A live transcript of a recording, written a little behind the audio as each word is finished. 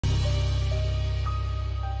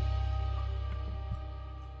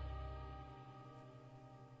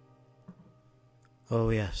Oh,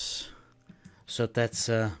 yes. So that's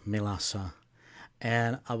Milasa.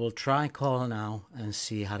 And I will try call now and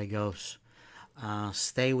see how it goes.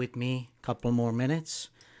 Stay with me a couple more minutes,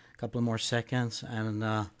 a couple more seconds, and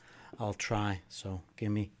I'll try. So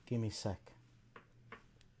give me a sec.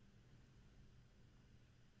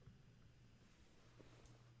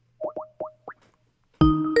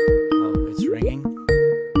 Oh, it's ringing.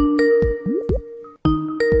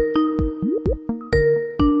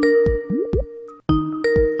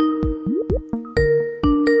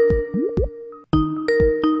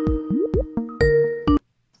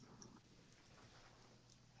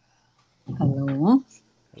 Hello.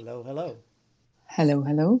 Hello, hello. Hello,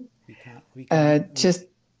 hello. We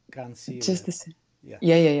can't see you Just yet. a se- Yeah.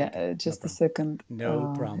 yeah. Okay. No Just a problem. second.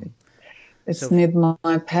 No problem. It's So need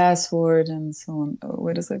my password and so on. Oh,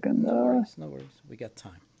 wait a second. no worries, no worries. We got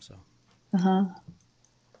time. So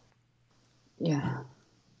Yeah.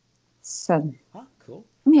 So cool.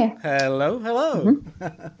 yeah. Hello, hello.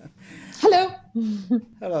 Hello.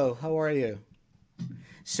 Hello, how are you?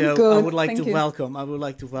 So I Good. would like to Thank you.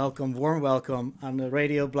 warm welcome on the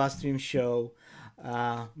Radio Blastream show.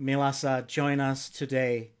 Milasa, join us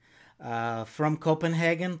today from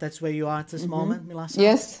Copenhagen. That's where you are at this moment, Milasa?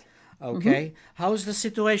 Yes. Okay. How's the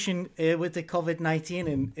situation with the COVID-19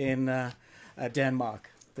 in Denmark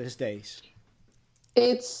these days?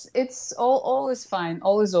 It's all is fine.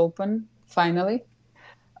 All is open finally.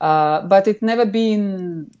 But it's never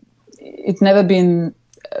been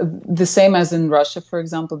the same as in Russia, for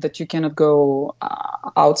example, that you cannot go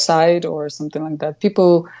outside or something like that.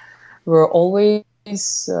 People were always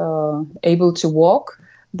able to walk,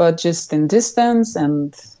 but just in distance.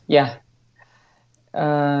 And yeah,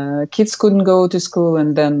 kids couldn't go to school,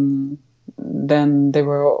 and then they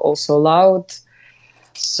were also allowed.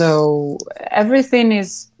 So everything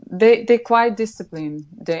is they quite disciplined,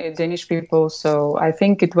 the Danish people. So I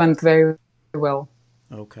think it went very well.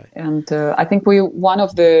 Okay. And I think we one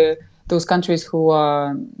of those countries who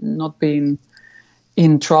are not being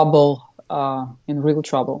in trouble, in real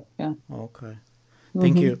trouble. Yeah. Okay.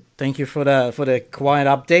 Thank you for the quiet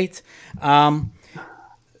update.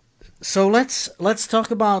 So let's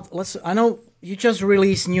talk about I know you just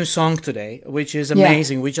released a new song today, which is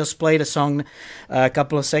amazing. Yeah. We just played a song a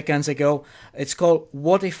couple of seconds ago. It's called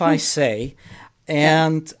 "What If I Say,"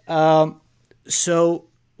 and so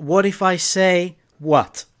what if I say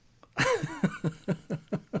what?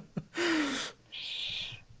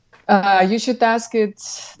 You should ask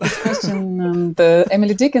this question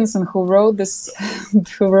Emily Dickinson, who wrote this,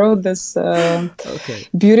 Okay.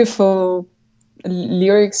 beautiful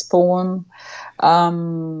lyrics poem.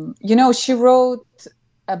 She wrote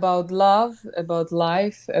about love, about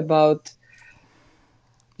life, about.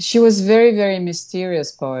 She was very, very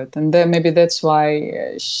mysterious poet, and then maybe that's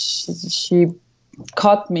why she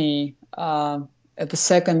caught me at the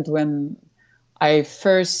second when I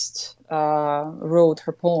first wrote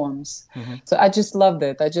her poems. So I just loved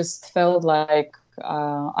it. I just felt like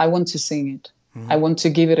I want to sing it. I want to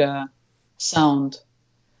give it a sound.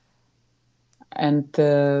 And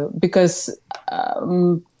because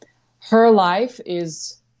her life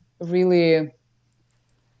is really,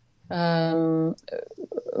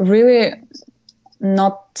 really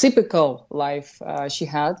not typical life she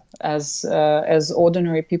had as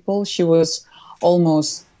ordinary people. She was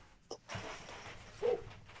almost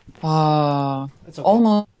It's okay.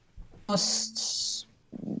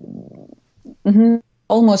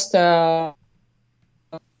 almost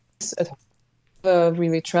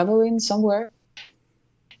really traveling somewhere,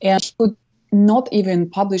 and she could not even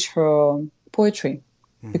publish her poetry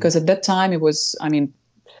because at that time it was,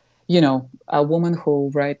 a woman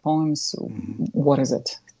who write poems. What is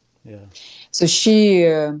it? Yeah. So she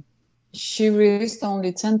released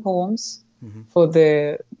only 10 poems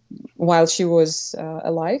while she was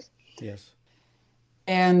alive. Yes.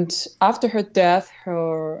 And after her death,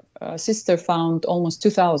 her sister found almost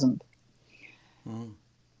 2,000.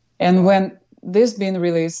 And when this been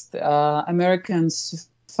released, Americans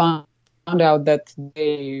found out that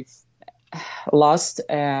they lost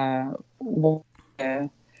one of the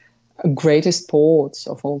greatest poets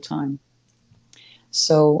of all time.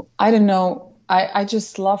 So I don't know. I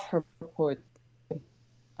just love her poetry.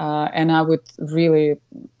 And I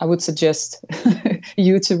would suggest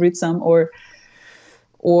you to read some,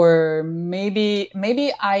 or maybe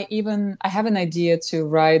I have an idea to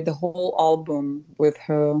write the whole album with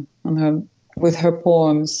her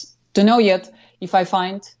poems. Don't know yet if I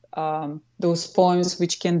find those poems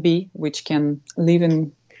which can live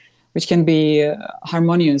in, which can be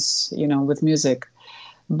harmonious, with music.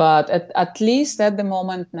 But at least at the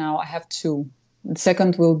moment now I have two. The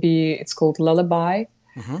second will be, it's called Lullaby.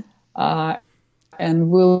 Mm-hmm. And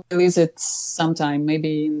we'll release it sometime,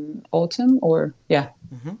 maybe in autumn or, yeah.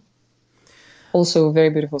 Mm-hmm. Also a very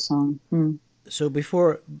beautiful song. So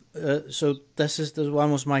before, so this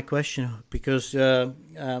one was my question, because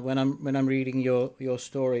when I'm reading your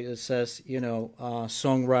story, it says,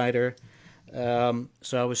 songwriter.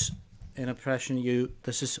 So I was in impression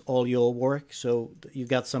this is all your work. So you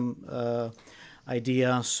got some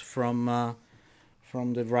ideas from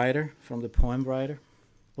the writer, from the poem writer.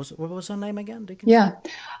 What was her name again? Dickinson? Yeah,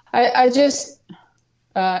 I just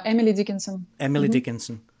Emily Dickinson. Emily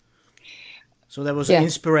Dickinson. So that was an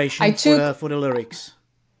inspiration for the lyrics.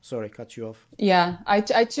 Sorry, cut you off. Yeah, I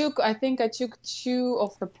think I took two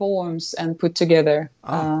of her poems and put together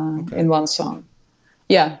in one song.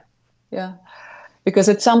 Yeah, because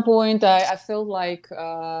at some point I felt like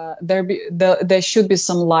there should be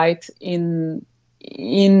some light in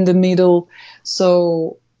the middle,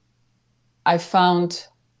 so I found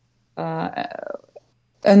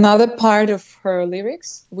another part of her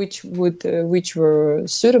lyrics which were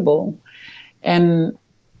suitable, and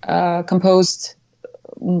composed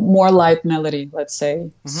more light melody, let's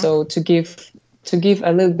say. So to give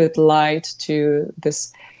a little bit light to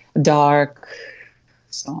this dark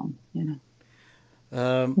song,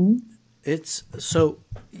 It's so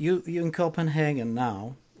you in Copenhagen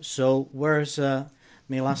now. So where's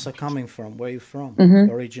Milasa coming from? Where are you from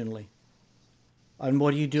originally? And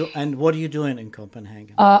what do you do? And what are you doing in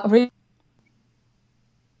Copenhagen?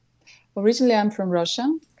 Originally, I'm from Russia.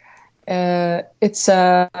 It's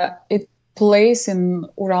a place in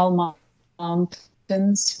Ural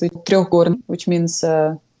Mountains, which means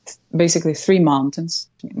basically 3 mountains.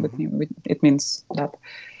 It means that.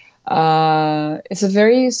 It's a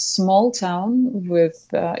very small town with.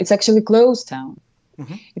 It's actually a closed town.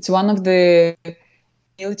 It's one of the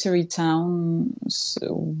military towns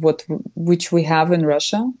which we have in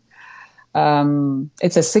Russia.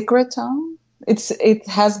 It's a secret town. It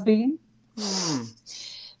has been.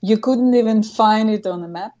 You couldn't even find it on a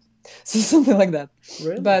map, so something like that.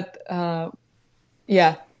 Really? But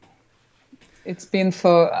yeah, it's been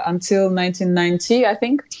for until 1990, I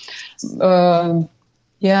think.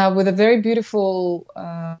 Yeah, with a very beautiful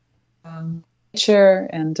nature,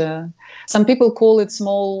 and some people call it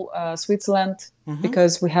small Switzerland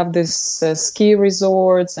because we have this ski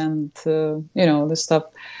resorts and this stuff.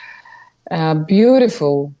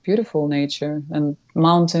 Beautiful nature and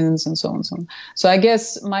mountains and so on and so on. So I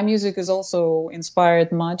guess my music is also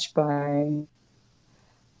inspired much by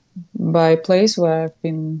place where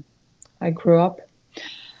I grew up.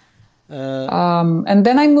 And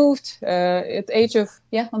then I moved at the age of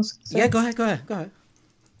Go ahead.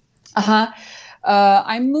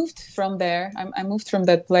 I moved from there. I moved from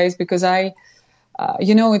that place because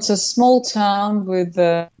it's a small town with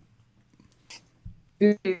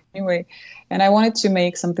anyway, and I wanted to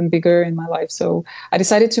make something bigger in my life. So I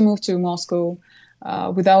decided to move to Moscow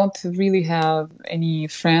without really have any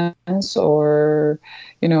friends or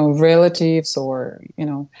relatives or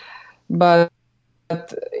but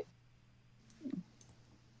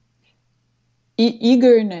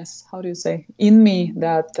eagerness, how do you say, in me,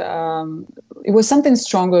 that it was something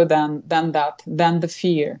stronger than the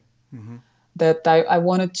fear. That I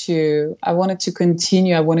wanted to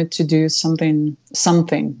continue. I wanted to do something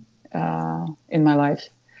in my life.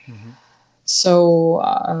 So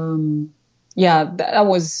that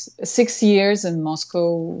was 6 years in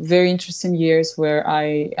Moscow. Very interesting years where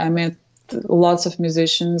I met lots of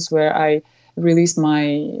musicians. Where I released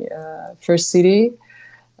my first CD.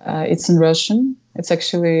 It's in Russian. It's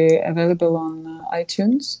actually available on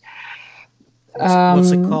iTunes.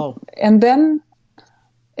 What's it called? And then.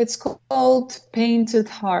 It's called Painted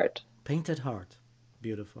Heart. Painted Heart.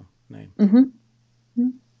 Beautiful name.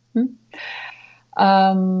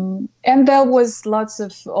 And there was lots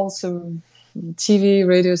of also TV,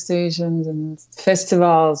 radio stations and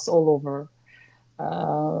festivals all over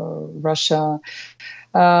Russia.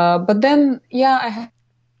 But then, I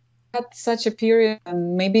had such a period,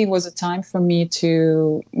 and maybe it was a time for me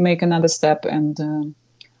to make another step. And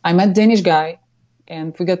I met a Danish guy,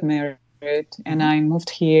 and we got married. And I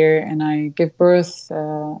moved here, and I gave birth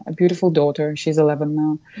a beautiful daughter. She's 11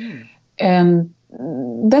 now. And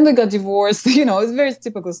then we got divorced. It's a very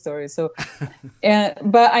typical story. So,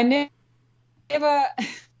 but I never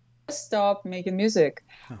stopped making music.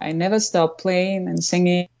 I never stopped playing and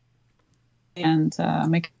singing and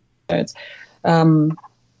making concerts. And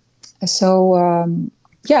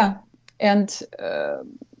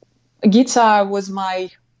guitar was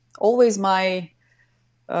always my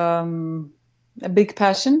a big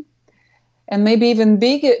passion. and maybe even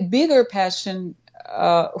bigger passion,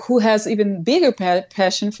 who has even bigger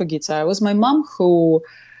passion for guitar, was my mom, who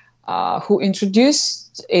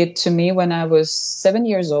introduced it to me when I was 7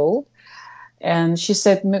 years old. And she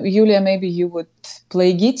said, Julia, maybe you would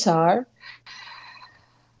play guitar.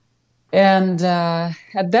 And at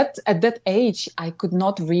that age, I could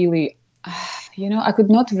not really, I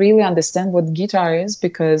could not really understand what guitar is,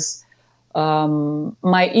 because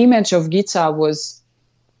my image of guitar was,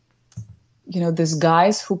 these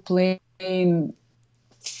guys who play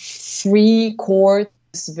 3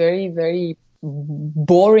 chords, very, very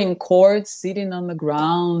boring chords, sitting on the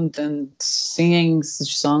ground and singing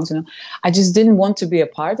songs. I just didn't want to be a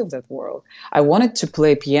part of that world. I wanted to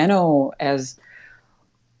play piano as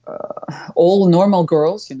all normal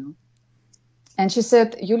girls. And she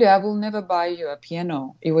said, Julia, I will never buy you a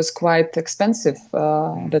piano. It was quite expensive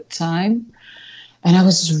at the time. And I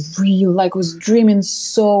was really was dreaming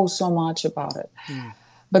so much about it.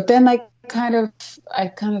 But then I kind of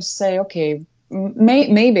say, okay,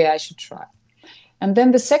 maybe I should try. And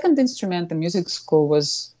then the second instrument in music school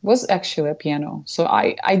was actually a piano. So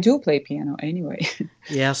I do play piano anyway.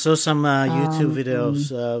 Yeah, I saw some YouTube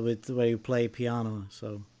videos with where you play piano.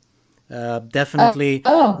 So definitely,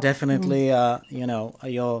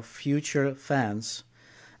 your future fans,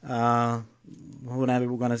 who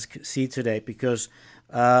we're going to see today, because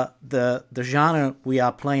the genre we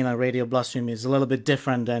are playing on Radio Bloodstream is a little bit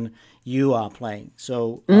different than you are playing.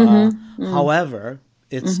 So, however,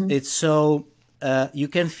 it's so you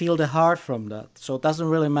can feel the heart from that. So it doesn't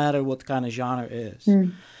really matter what kind of genre it is.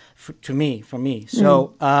 For me.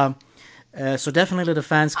 So so definitely the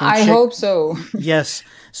fans can I hope so. Yes.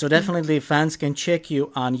 So definitely fans can check you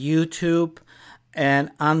on YouTube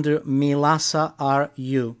and under Milasa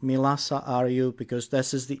RU, because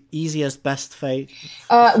this is the easiest, best way.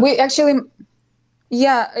 We actually,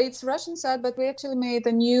 it's Russian site, but we actually made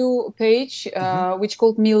a new page, which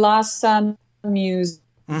called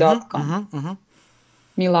milasamusic.com.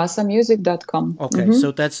 Milasamusic.com. Okay,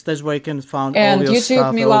 so that's where you can find and all your YouTube,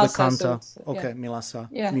 stuff, Milasa, all the content. So Okay,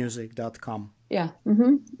 milasamusic.com. Yeah.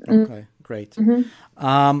 Okay, great.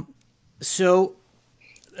 So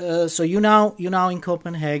you're now in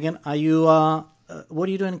Copenhagen. Are you? What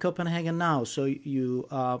are you doing in Copenhagen now? So you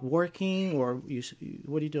are working, or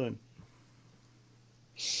what are you doing?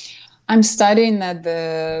 I'm studying at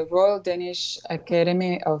the Royal Danish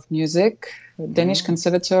Academy of Music, Danish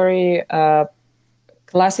Conservatory,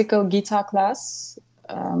 classical guitar class.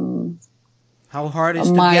 How hard is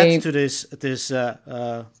to get to this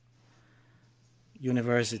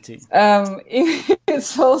university?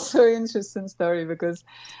 It's also an interesting story, because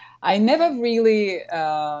I never really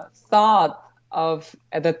thought of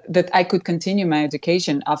that I could continue my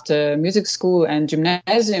education after music school and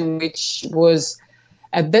gymnasium, which was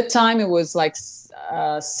at that time, it was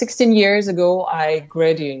 16 years ago I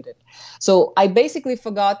graduated. So I basically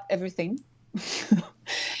forgot everything.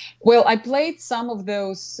 Well, I played some of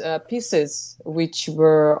those pieces which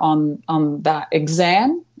were on that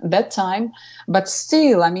exam that time, but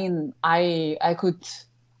still, I mean, I could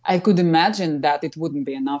imagine that it wouldn't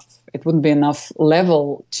be enough. It wouldn't be enough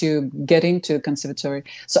level to get into conservatory.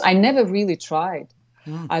 So I never really tried.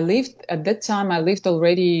 I lived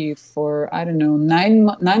already for, I don't know,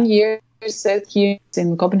 9 years here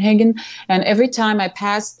in Copenhagen. And every time I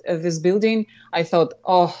passed this building, I thought,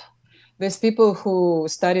 oh, these people who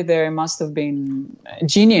studied there must have been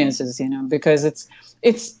geniuses, because it's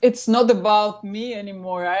not about me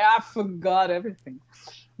anymore. I forgot everything.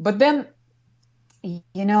 But then, I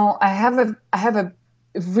have a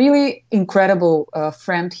really incredible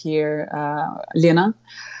friend here, Lena,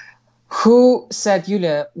 who said,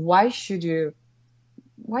 Julia, why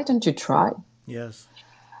don't you try? Yes.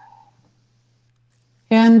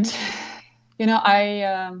 And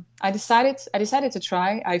I decided to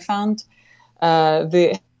try. I found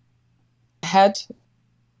the head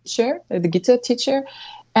teacher, the guitar teacher,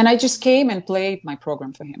 and I just came and played my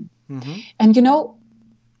program for him. And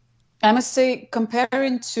I must say,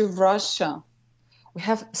 comparing to Russia, we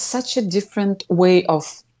have such a different way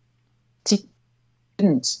of teaching.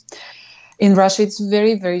 In Russia, it's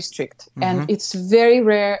very, very strict, and it's very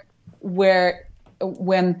rare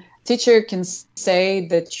when teacher can say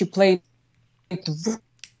that you played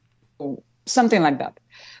something like that.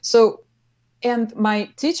 So, and my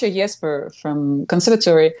teacher Jesper from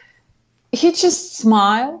conservatory, he just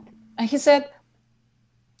smiled and he said,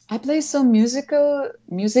 I play so musically,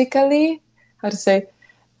 how to say,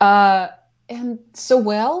 and so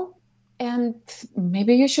well, and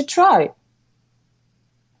maybe you should try.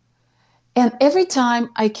 And every time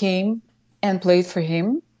I came and played for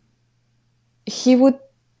him, he would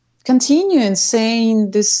continue and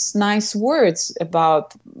saying these nice words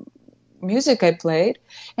about music I played.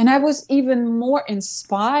 And I was even more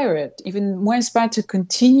inspired to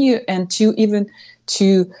continue and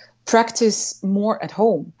to practice more at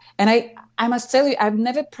home. And I must tell you, I've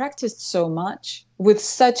never practiced so much with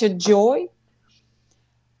such a joy.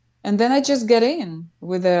 And then I just get in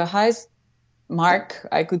with the highest mark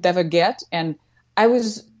I could ever get. And I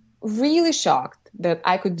was really shocked that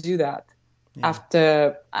I could do that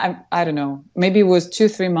after, I don't know, maybe it was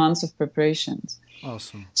 2-3 months of preparations.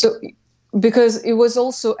 Awesome. So, because it was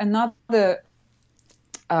also another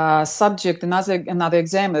subject, another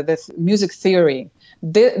exam, the music theory.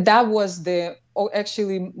 That was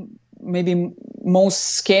actually maybe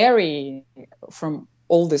most scary from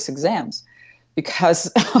all these exams,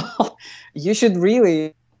 because you should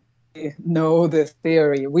really know the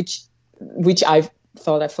theory, which I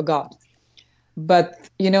thought I forgot. But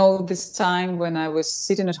this time when I was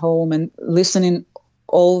sitting at home and listening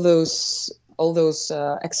all those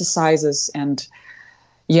exercises, and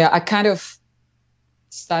I kind of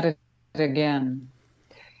started again.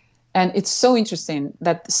 And it's so interesting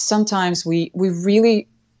that sometimes we really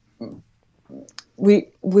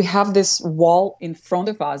have this wall in front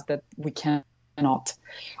of us that we cannot,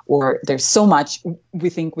 or there's so much we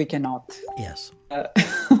think we cannot. Yes,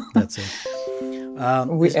 that's it.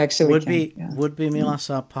 We actually would be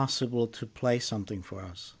Milasa possible to play something for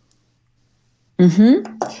us?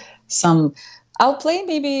 I'll play,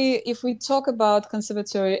 maybe, if we talk about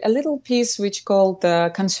conservatory, a little piece which called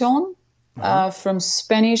canción. From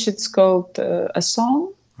Spanish, it's called a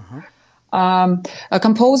song. A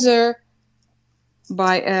composer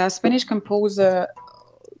by a Spanish composer,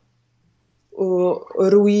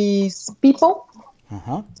 Ruiz Pipo.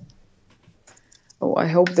 Oh, I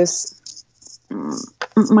hope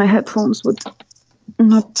my headphones would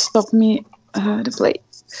not stop me to play.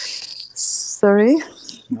 Sorry.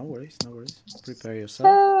 No worries. Prepare yourself. I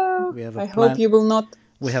hope you will not.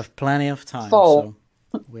 We have plenty of time. Fall.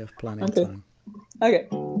 So we have plenty of time. Okay.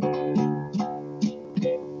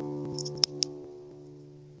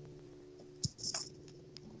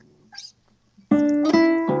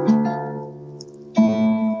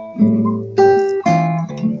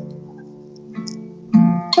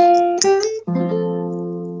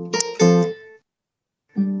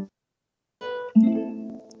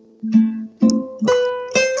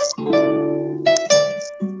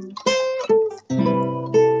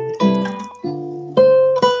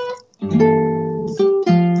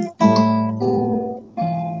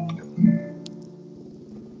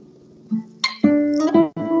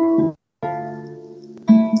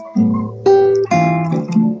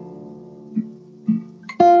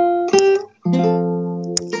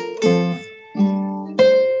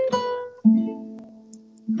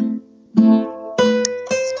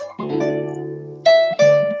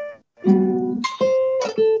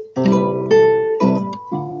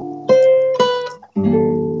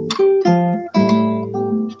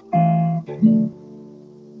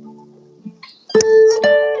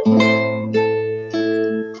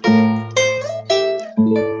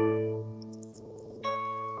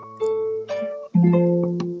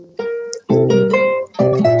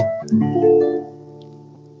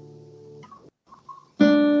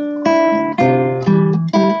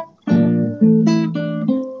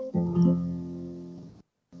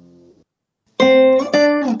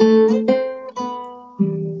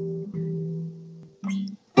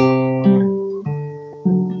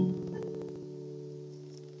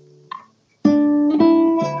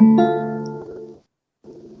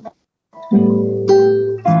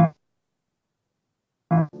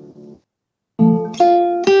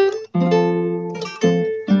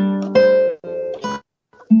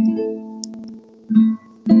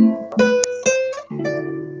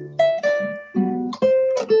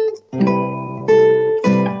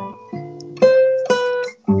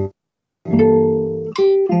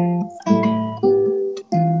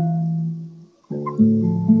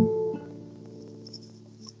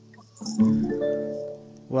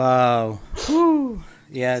 Wow. Whew.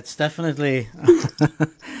 Yeah, it's definitely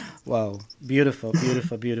wow. Beautiful.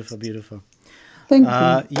 Thank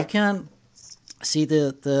you. You can see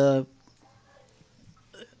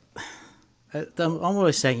I'm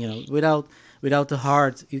always saying, without the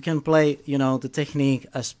heart, you can play, the technique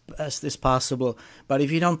as is possible. But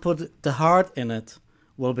if you don't put the heart in it,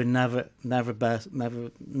 will be never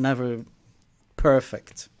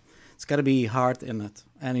perfect. It's got to be heart in it,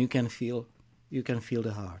 and you can feel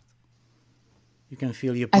the heart. You can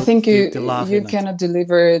feel you. I think you you cannot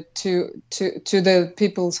deliver it to the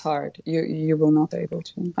people's heart. You will not able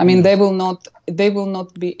to. I mean, they will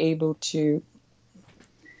not be able to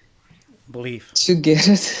believe. to get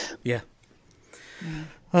it. Yeah.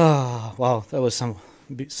 Oh, wow, that was some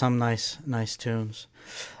nice tunes.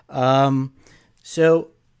 Um, so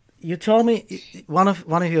you told me one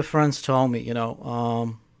of your friends told me,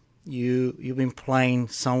 you've been playing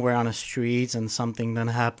somewhere on the streets and something then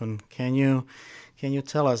happened. Can you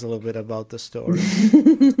tell us a little bit about the story?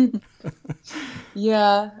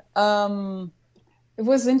 Yeah, it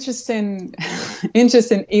was interesting,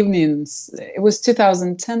 interesting evenings. It was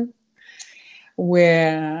 2010,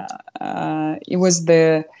 where it was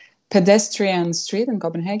the pedestrian street in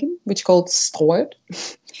Copenhagen, which called Strøget.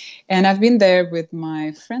 And I've been there with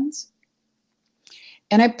my friends.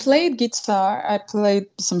 And I played guitar. I played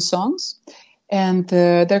some songs. And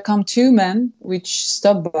there come two men which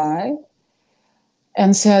stopped by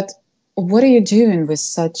and said, "What are you doing with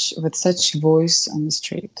such voice on the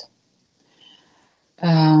street?"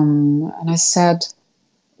 And I said,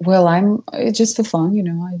 "Well, I'm just for fun,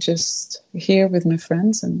 I just here with my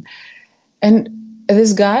friends." And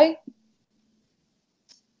this guy,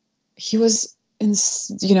 he was in,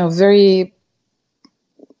 very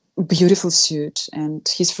beautiful suit, and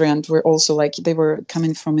his friend were also like they were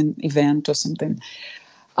coming from an event or something.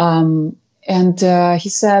 And he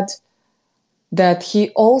said that he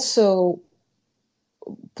also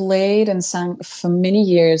played and sang for many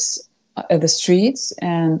years at the streets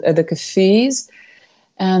and at the cafes.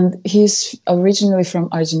 And he's originally from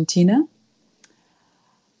Argentina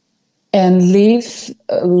and lived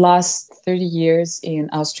last 30 years in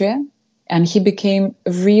Austria. And he became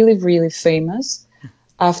really, really famous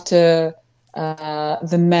after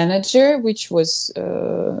the manager, which was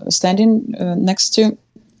standing next to,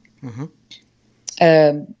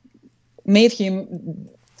 made him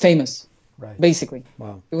famous. Right. Basically,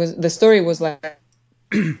 Wow. The story was like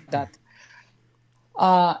that.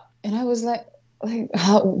 And I was like,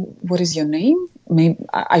 how? What is your name? Maybe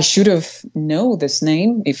I should have know this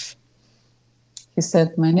name. If he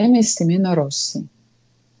said, "My name is Simino Rossi,"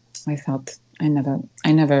 I thought I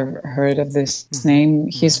never heard of this name.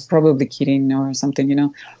 He's probably kidding or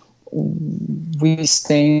something. We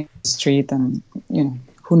stay in the street, and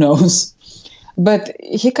who knows. But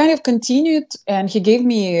he kind of continued, and he gave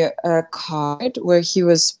me a card where he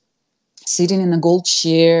was sitting in a gold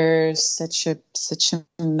chair, such a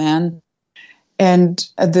man. And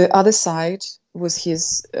at the other side was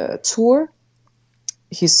his tour,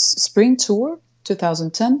 his spring tour,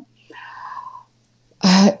 2010.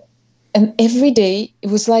 And every day, it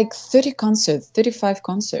was like 30 concerts, 35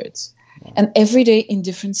 concerts. Wow. And every day in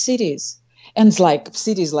different cities. And it's like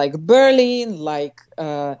cities like Berlin, like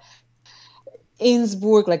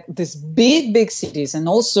Innsbruck, like these big cities, and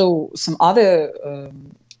also some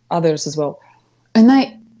others as well. And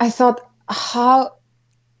I thought, how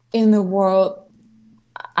in the world,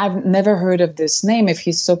 I've never heard of this name if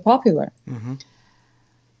he's so popular. Mm-hmm.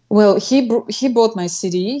 Well, he bought my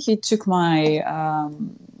CD. He took my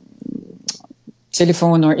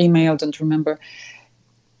telephone or email, don't remember.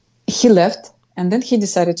 He left, and then he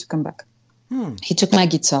decided to come back. He took my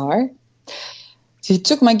guitar. He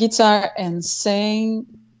took my guitar and sang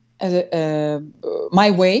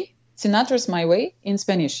My Way, Sinatra's My Way, in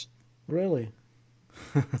Spanish. Really?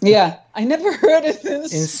 Yeah, I never heard it in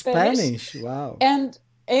Spanish. Wow. And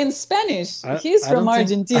in Spanish, he's from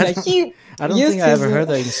Argentina. I don't think I ever heard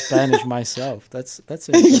that in Spanish myself. That's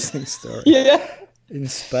an interesting story. Yeah, in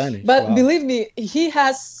Spanish. But wow. Believe me, he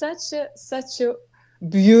has such a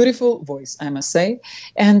beautiful voice, I must say,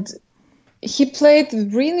 and he played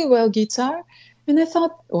really well guitar. And I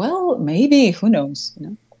thought, well, maybe, who knows,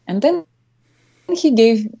 And then he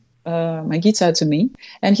gave my guitar to me,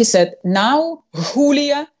 and he said, "Now,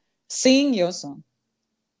 Julia, sing your song."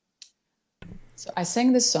 So I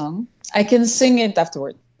sang the song. I can sing it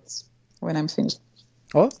afterwards when I'm finished.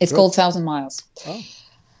 Oh, it's called 1,000 Miles. Oh.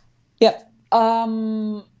 Yeah.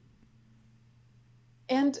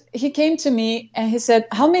 And he came to me and he said,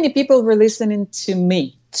 "How many people were listening to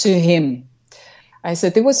him?" I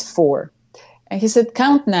said, "It was 4. And he said,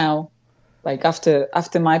 "Count now," like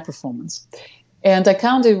after my performance. And I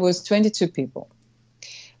counted, it was 22 people.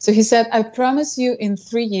 So he said, "I promise you in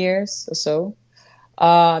 3 years or so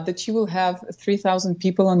that you will have 3,000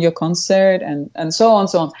 people on your concert," and so on,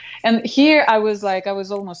 so on. And here I was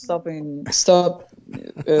almost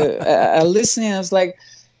listening. I was like,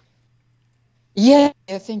 yeah,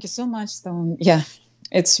 thank you so much, Stone. Yeah,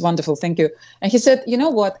 it's wonderful. Thank you. And he said, "You know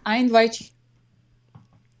what? I invite you."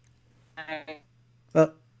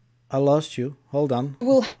 I lost you. Hold on.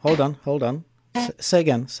 Hold on. Say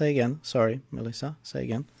again. Sorry, Milasa. Say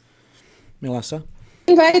again. Milasa.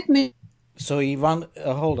 Invite me. So Ivan,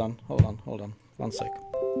 hold on. 1 sec.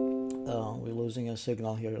 We're losing a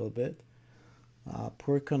signal here a little bit.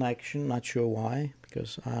 Poor connection. Not sure why,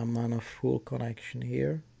 because I'm on a full connection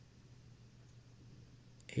here.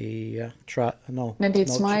 Yeah, try. No, Maybe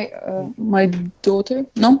it's no. my daughter.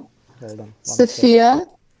 No, Hold on, one sec. Sophia.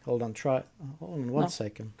 Hold on. Try. Hold on, one No.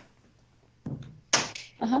 second.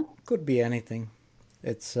 Uh-huh. Could be anything.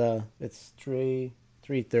 It's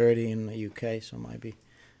 3:30 in the UK, so might be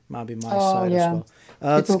my Oh side as yeah, well.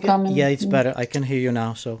 people Yeah, coming. it's better. I can hear you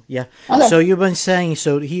now. So yeah. Okay. So you've been saying,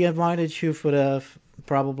 so he invited you for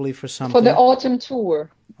probably for For the something. autumn tour,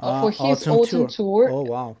 for his Autumn autumn tour. tour, Oh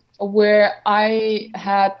wow. where I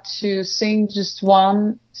had to sing just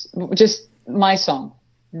my song,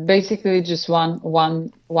 basically just one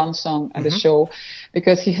song at the Mm-hmm. show,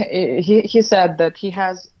 because he said that he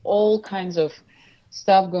has all kinds of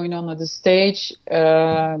stuff going on at the stage,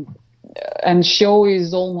 and show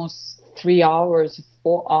is almost 3 hours,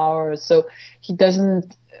 4 hours, so he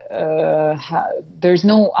doesn't. There's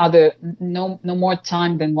no more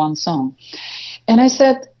time than one song. And I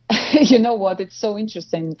said, you know what? It's so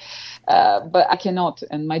interesting, but I cannot.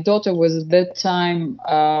 And my daughter was at that time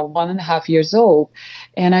 1.5 years old.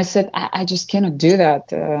 And I said, I just cannot do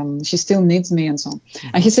that. She still needs me and so on.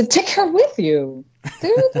 And he said, take her with you.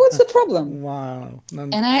 Dude, what's the problem? Wow.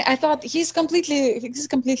 And I thought he's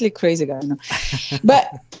completely crazy guy. You know?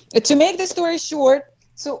 But to make the story short,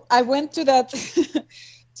 so I went to that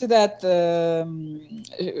to that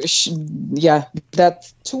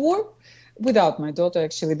that tour without my daughter,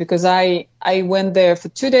 actually, because I went there for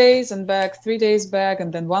 2 days and back, 3 days back,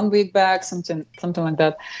 and then 1 week back, something like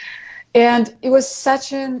that. And it was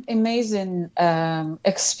such an amazing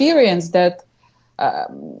experience that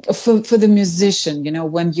for the musician, you know,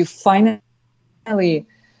 when you finally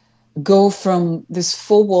go from these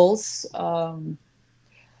four walls,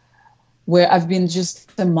 where I've been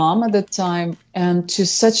just a mom at the time, and to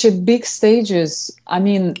such a big stages. I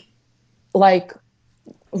mean, like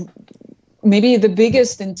maybe the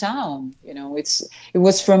biggest in town. You know, it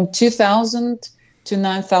was from 2,000 to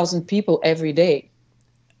 9,000 people every day.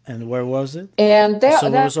 And where was it? And So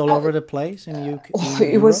it was all over the place in UK, in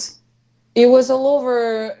it Europe. was all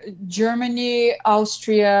over Germany,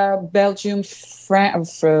 Austria, Belgium,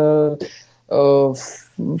 France.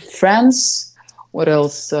 What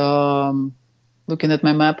else? Looking at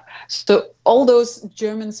my map. So all those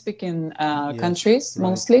German-speaking Yes, countries, right.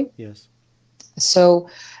 mostly. Yes. So,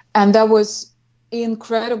 and that was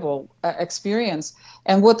incredible experience.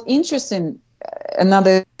 And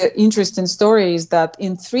another interesting story is that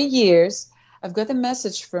in 3 years, I've got a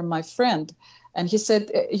message from my friend, and he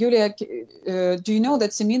said, Julia, do you know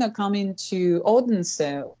that Semina coming to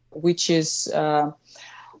Odense, which is a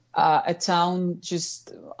town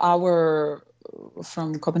just hour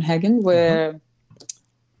from Copenhagen, where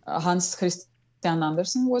Hans Christian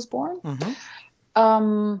Andersen was born.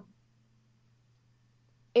 Mm-hmm.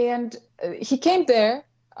 And he came there.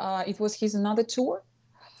 It was his another tour.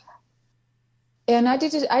 And I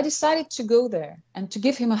decided to go there and to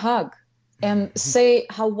give him a hug and say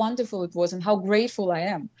how wonderful it was and how grateful I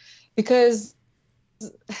am. Because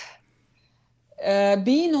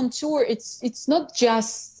being on tour, it's not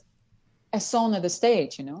just a song at the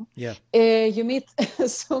stage, you know. Yeah. You meet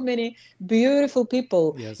so many beautiful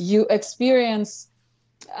people. Yes. You experience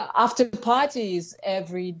after parties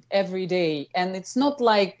every day, and it's not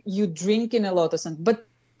like you drinking a lot or something, but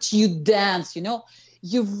you dance, you know.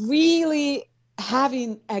 You really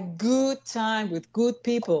having a good time with good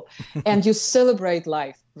people, and you celebrate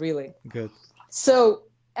life, really. Good. So,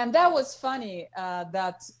 and that was funny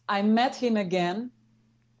that I met him again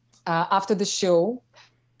after the show,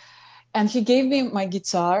 and he gave me my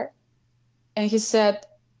guitar, and he said,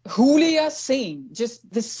 Julia, sing, just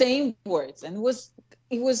the same words. And it was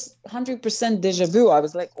 100% deja vu. I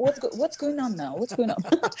was like, what's going on now? What's going on?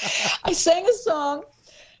 I sang a song,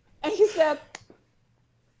 and he said,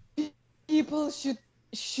 people should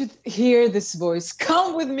hear this voice.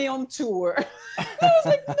 Come with me on tour. I was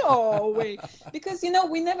like, no way. Because, you know,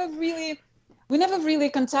 we never really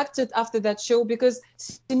contacted after that show, because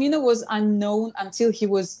Semina was unknown until he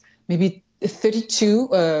was maybe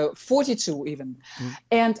 32, 42 even.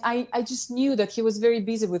 And I just knew that he was very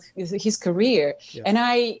busy with his career. Yeah. And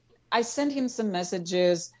I sent him some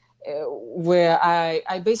messages where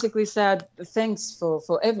I basically said, thanks for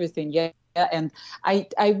everything. Yeah. And I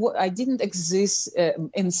didn't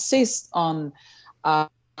insist on,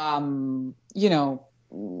 you know,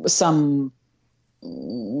 some,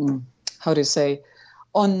 how to say,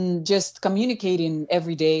 on just communicating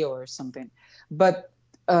every day or something. But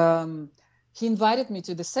he invited me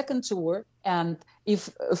to the second tour, and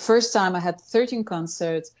first time I had 13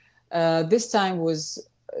 concerts, this time was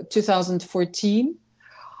 2014.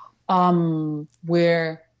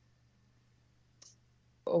 where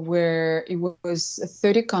it was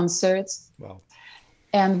 30 concerts. Wow.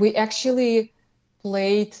 And we actually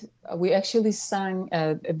sang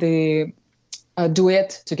the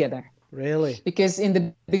duet together. Really? Because in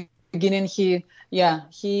the beginning, he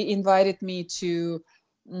invited me to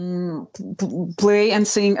play and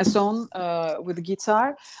sing a song with the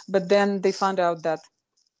guitar, but then they found out that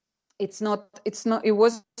it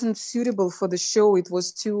wasn't suitable for the show. It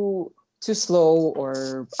was too slow,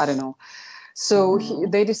 or I don't know. So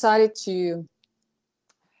they decided to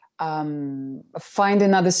find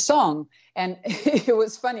another song. And it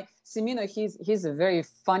was funny. Simino, he's a very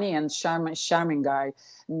funny and charming guy.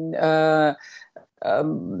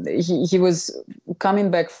 He was coming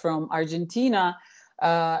back from Argentina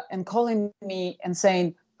and calling me and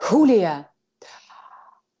saying, Julia,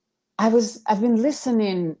 I've been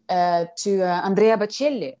listening to Andrea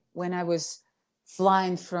Bocelli when I was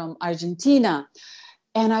flying from Argentina,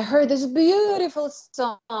 and I heard this beautiful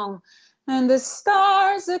song, and the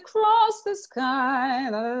stars across the sky,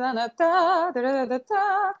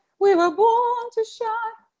 we were born to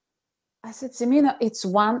shine. I said, Semina, it's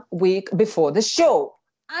 1 week before the show.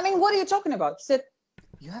 I mean, what are you talking about? He said,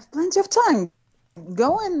 you have plenty of time.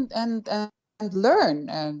 Go and learn.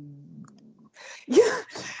 And yeah,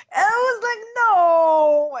 and I was like,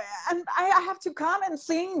 no, and I have to come and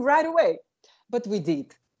sing right away. But we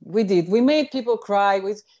did. We made people cry.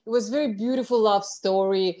 It was very beautiful love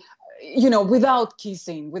story, without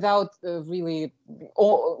kissing, without really,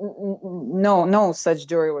 no such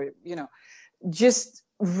joy, just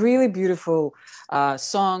really beautiful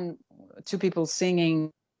song, two people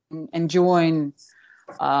singing, enjoying,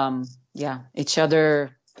 each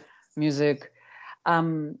other, music.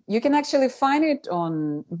 You can actually find it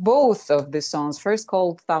on both of the songs. First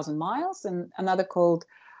called 1,000 Miles and another called,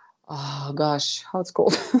 oh gosh, how it's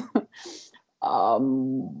called?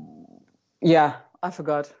 I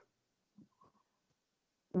forgot.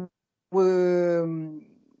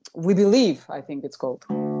 We Believe, I think it's called.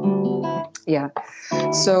 Yeah.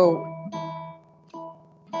 So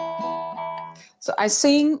I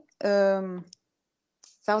sing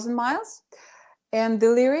 1,000 Miles, and the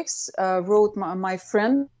lyrics wrote my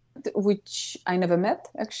friend, which I never met,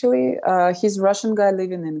 actually. He's a Russian guy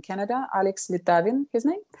living in Canada, Alex Litavin, his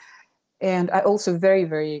name. And I also very,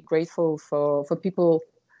 very grateful for people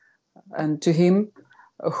and to him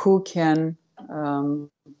who can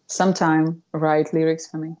sometime write lyrics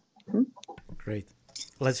for me. Great.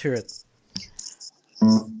 Let's hear it.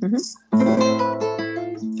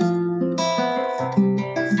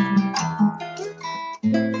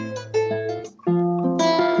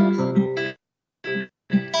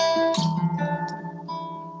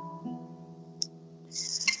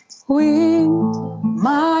 Wind,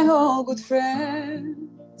 my old good friend,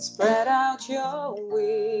 spread out your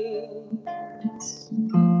wings.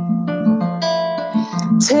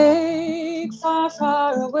 Take far,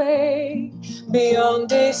 far away, beyond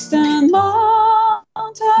distant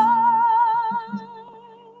mountains,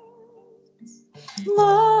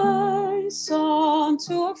 my song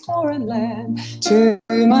to a foreign land, to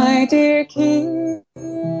my dear king.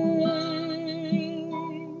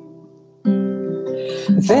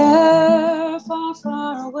 There, far,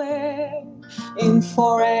 far away, in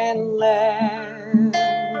foreign land,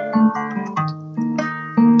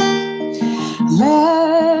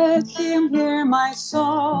 let him hear my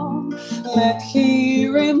song, let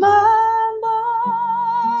him remember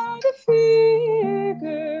the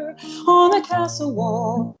figure on a castle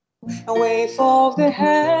wall, a wave of the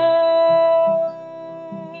hand.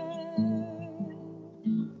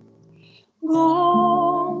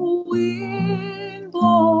 Blow, wind,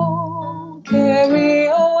 blow, carry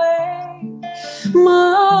away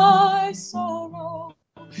my sorrow.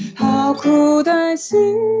 How could I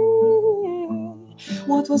see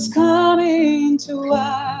what was coming to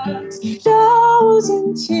us?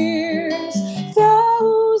 1,000 tears,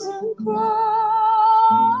 1,000 cries.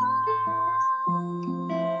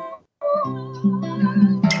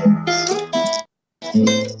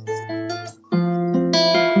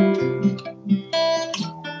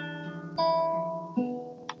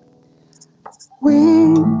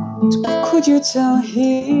 Wind, could you tell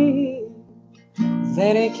him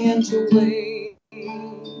that I can't wait?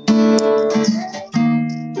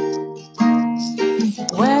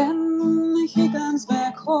 When he comes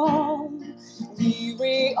back home,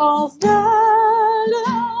 weary of the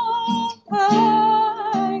love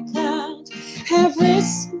I count every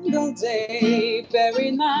single day,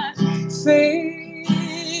 every night,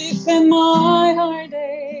 faith in my heart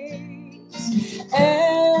aches.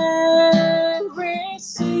 Every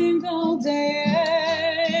single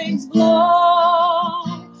day,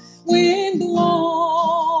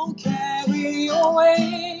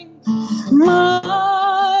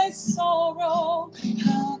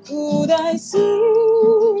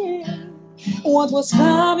 what was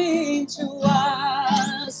coming to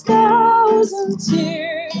us. Thousand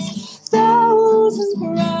tears, thousand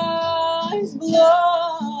cries,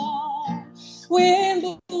 blood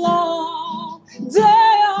will blow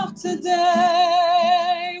day after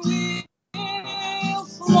day. We will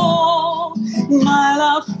flow, my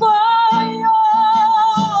love for you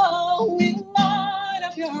will light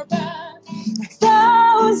up your path. A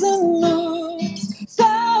thousand moons,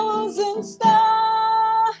 thousand stars.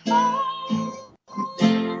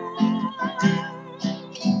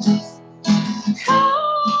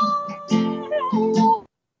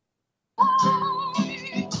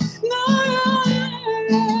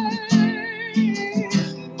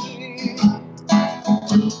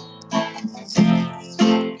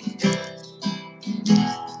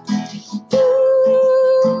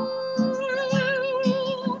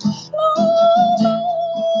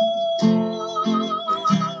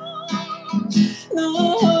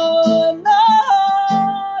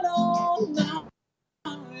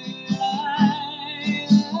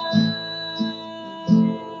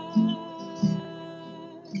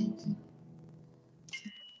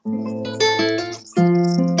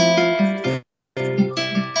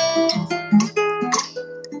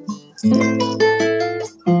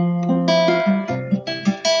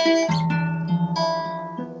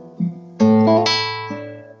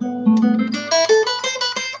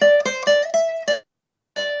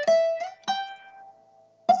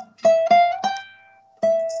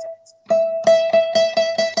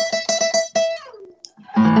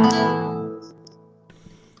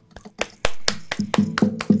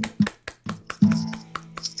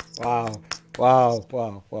 Wow, wow,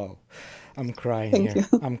 wow, wow. I'm crying Thank here.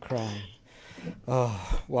 you. I'm crying.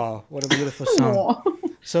 Oh, wow. What a beautiful song. Oh,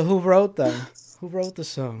 So who wrote them? Who wrote the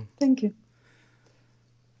song? thank you.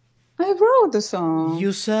 I wrote the song.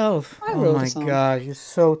 Yourself. I Oh wrote the my song. God, you're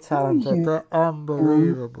so Thank talented. you. They're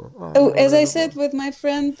unbelievable. Oh, as I said, Unbelievable. with my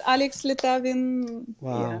friend Alex Litavin,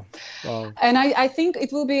 yeah. Wow. Wow. And I think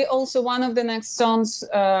it will be also one of the next songs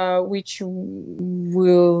which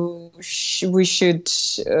we should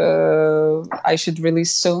I should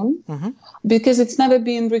release soon, Mm-hmm. because it's never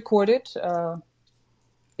been recorded.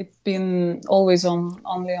 It's been always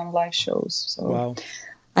only on live shows. So Wow.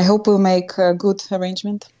 I hope we'll make a good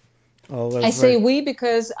arrangement. Oh, I that's say very. we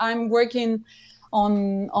because I'm working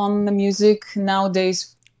on the music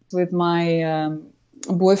nowadays with my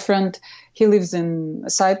boyfriend. He lives in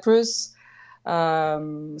Cyprus,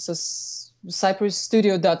 so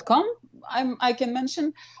cyprusstudio.com. I can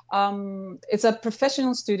mention. It's a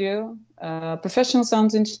professional studio, professional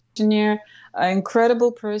sound engineer, an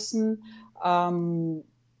incredible person.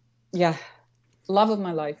 Yeah, love of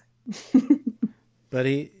my life. But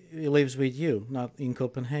he lives with you, not in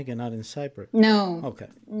Copenhagen, not in Cyprus. No, Okay.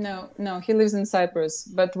 no. He lives in Cyprus,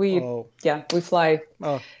 but Oh. we fly.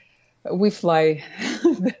 Oh. We fly.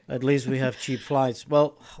 At least we have cheap flights.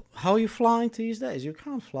 Well, how are you flying these days? You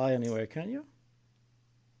can't fly anywhere, can you?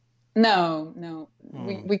 No,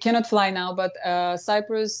 Hmm. we cannot fly now. But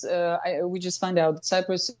Cyprus, we just found out that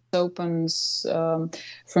Cyprus opens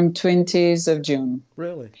from 20th of June.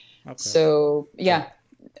 Really? Okay. So Cool.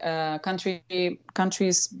 yeah,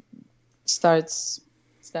 countries starts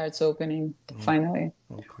opening finally.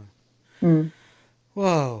 Okay. Mm.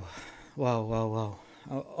 Whoa. Wow, wow, wow.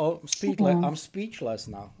 I'm speechless. Oh. I'm speechless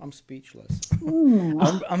now. I'm speechless.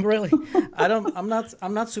 Mm. I'm really.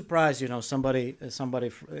 I'm not surprised. You know, somebody.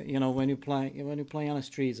 You know, when you play on the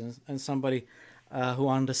streets and somebody who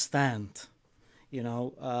understand. You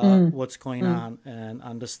know Mm. what's going Mm. on and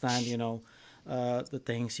understand. You know the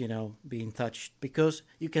things. You know being touched because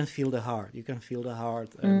you can feel the heart. You can feel the heart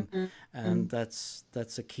and Mm.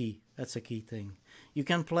 that's a key. That's a key thing. You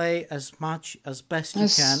can play as much as best you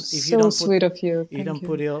That's can. If so sweet of you. you Thank don't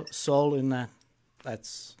put you. your soul in that,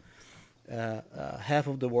 that's half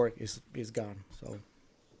of the work is gone. So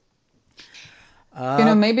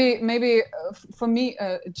Maybe for me,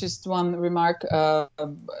 just one remark.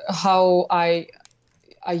 How I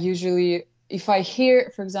usually, if I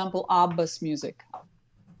hear, for example, Abba's music,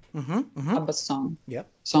 Abba's yep,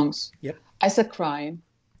 songs, yep, I start crying.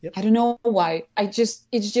 yep, I don't know why.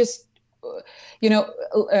 It's just, you know,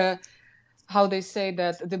 uh, how they say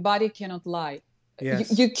that the body cannot lie.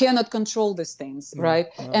 yes, You cannot control these things, no, right?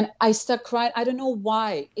 no, And I start crying. I don't know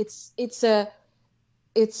why. It's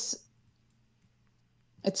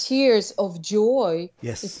tears of joy.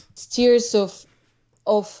 yes, It's tears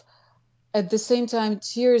of at the same time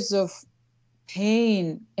tears of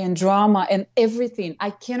pain and drama and everything. I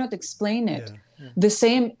cannot explain it. yeah, yeah. The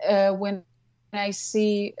same when I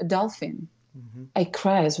see a dolphin, Hmm. I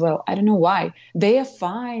cry as well. I don't know why. They are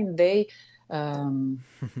fine. Um,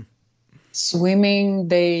 swimming.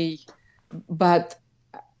 But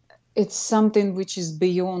it's something which is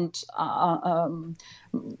beyond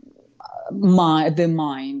the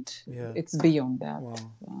mind. Yeah. It's beyond that. Wow.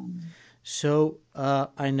 So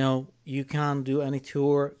I know you can't do any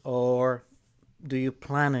tour, or do you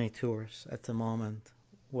plan any tours at the moment?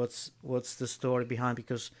 What's the story behind?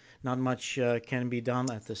 Because not much can be done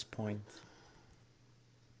at this point.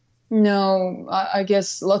 No, I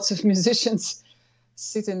guess lots of musicians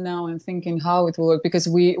sitting now and thinking how it will work, because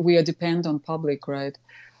we are dependent on public, right?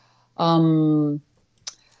 Um,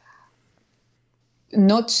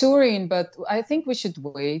 Not touring, but I think we should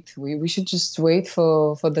wait. We should just wait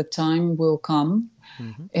for the time will come.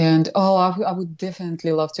 Mm-hmm. And I would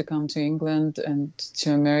definitely love to come to England and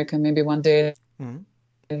to America maybe one day, Mm-hmm.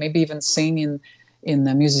 and maybe even sing in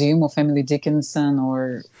the museum of Emily Dickinson,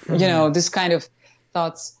 or this kind of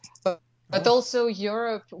thoughts. But also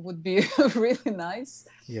Europe would be really nice.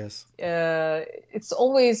 Yes. It's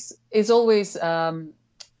always the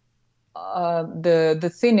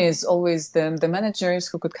thing is always the managers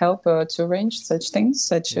who could help to arrange such things,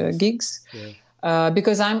 such Yes. gigs. Yeah.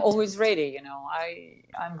 Because I'm always ready,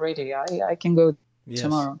 I'm ready. I can go Yes.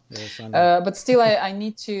 tomorrow. Yes. I know. But still, I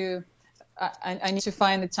need to. I need to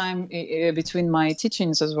find the time between my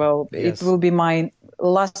teachings as well. Yes. It will be my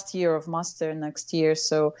last year of master next year,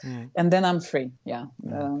 so Mm. and then I'm free. Yeah,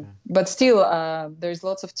 Okay. but still, there's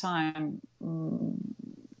lots of time.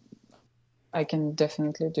 I can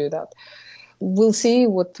definitely do that. We'll see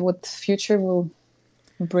what future will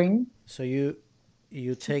bring. So you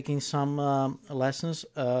taking some lessons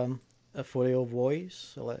for your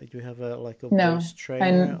voice? Like, you have a No, voice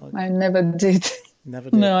trainer? I never did.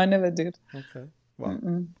 Never did. No, I never did. Okay. Wow.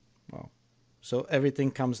 Wow. So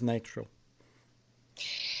everything comes natural.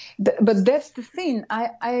 But that's the thing.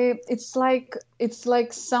 It's like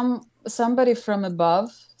somebody from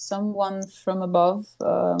above, someone from above,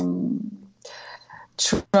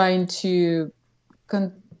 trying to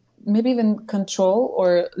maybe even control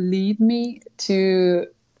or lead me to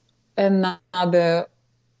another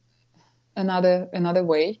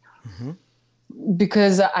way. Mm-hmm.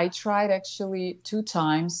 Because I tried actually 2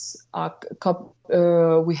 times.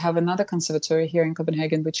 We have another conservatory here in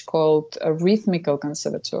Copenhagen, which called a rhythmical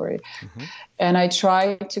conservatory, Mm-hmm. and I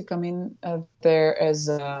tried to come in there as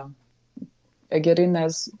get in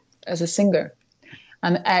as a singer,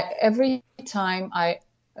 and every time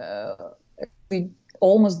we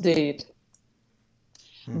almost did it.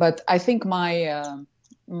 But I think my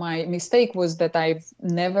mistake was that I've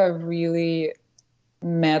never really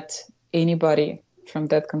met anybody from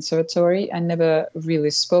that conservatory. I never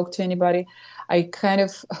really spoke to anybody. I kind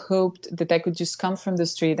of hoped that I could just come from the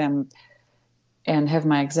street and have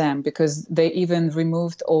my exam, because they even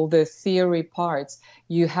removed all the theory parts.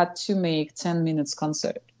 You had to make 10 minutes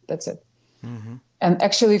concert. That's it. Mm-hmm. And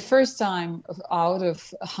actually, first time out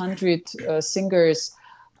of 100 singers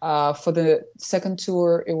for the second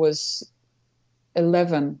tour, it was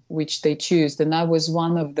 11 which they choose, and I was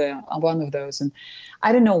one of those. And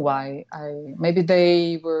I don't know why. Maybe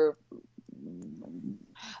they were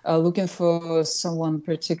looking for someone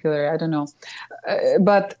particular. I don't know.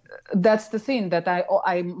 But that's the thing that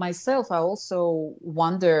I myself, I also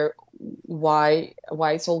wonder why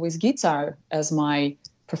it's always guitar as my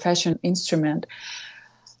profession instrument.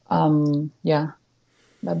 Yeah,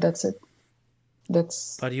 but that's it.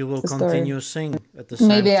 But you will the story. continue sing at the same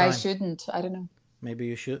Maybe time. I shouldn't. I don't know. Maybe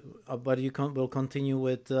you should, but you will continue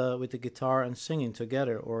with the guitar and singing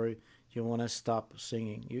together, or you want to stop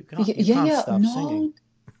singing. You can't stop singing.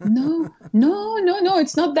 No,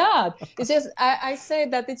 it's not that. It's just I say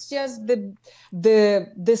that it's just the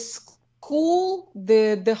school,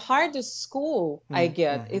 the hardest school I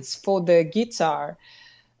get. Mm-hmm. It's for the guitar.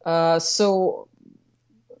 So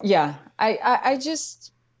yeah, I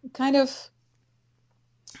just kind of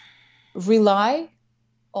rely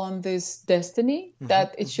on this destiny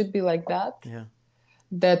that it should be like that. Yeah.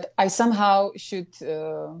 That I somehow should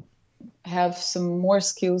have some more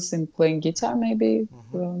skills in playing guitar, maybe.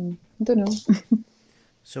 I don't know.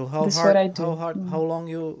 So how That's hard? what I do. How hard? How long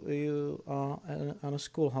you on a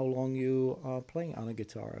school? How long you are playing on a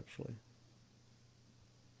guitar actually?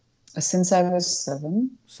 Since I was 7.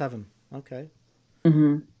 7. Okay.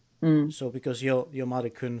 Mm-hmm. Mm. So because your mother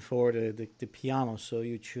couldn't afford the piano, so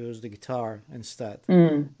you choose the guitar instead.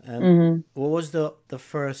 Mm. And Mm-hmm. what was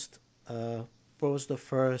the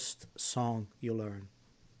first song you learned?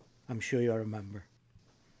 I'm sure you remember.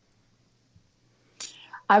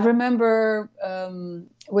 I remember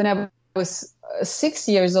when I was 6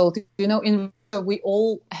 years old. We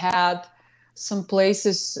all had some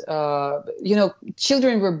places.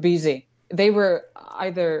 Children were busy. they were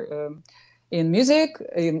either in music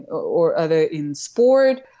or other in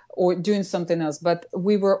sport or doing something else, but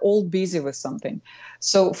we were all busy with something.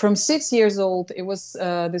 So from 6 years old, it was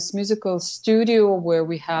this musical studio where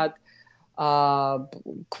we had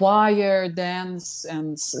choir, dance,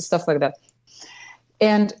 and stuff like that.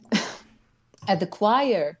 And at the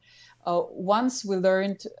choir, once we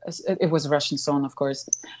learned, it was a Russian song, of course,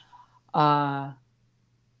 and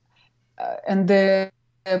the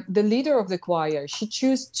leader of the choir, she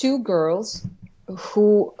chose two girls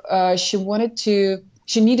who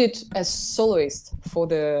she needed a soloist for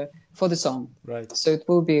the song. Right. So it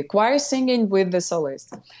will be choir singing with the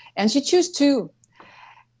soloist, and she chose two,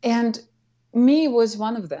 and me was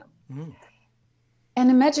one of them. Mm-hmm. And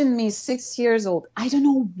imagine me, 6 years old. I don't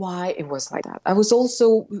know why it was like that. I was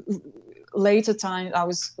also later time. I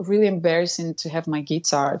was really embarrassing to have my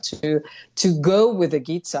guitar to go with the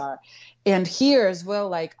guitar, and here as well.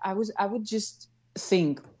 Like I would just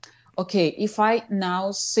think, okay, if I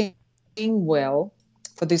now sing well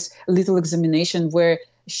for this little examination where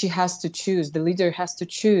she has to choose, the leader has to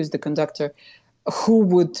choose the conductor who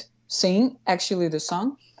would sing actually the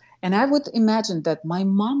song, and I would imagine that my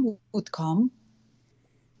mom would come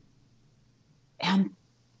and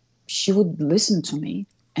she would listen to me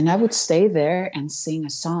and I would stay there and sing a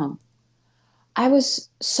song. I was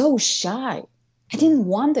so shy. I didn't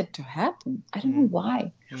want it to happen. I don't know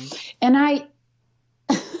why. And I,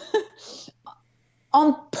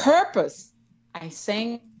 on purpose, I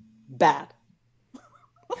sang bad.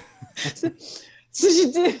 so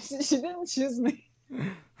she didn't choose me.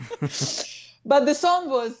 But the song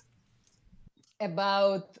was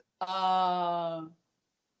about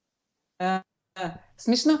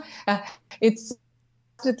смешно. It's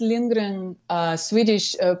Astrid Lindgren,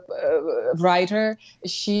 Swedish writer.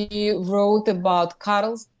 She wrote about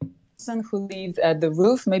Carlson who lived at the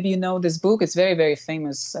roof. Maybe you know this book. It's very, very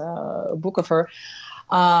famous book of her.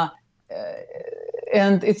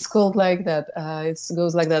 And it's called like that. It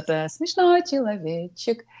goes like that. Смешной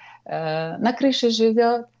человечек на крыше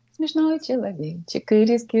живет. Смешной человечек и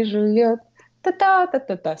риски жует.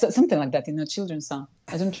 Ta-ta-ta-ta-ta. So, something like that, children's song.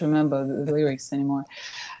 I don't remember the lyrics anymore.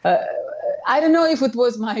 I don't know if it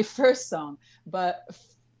was my first song, but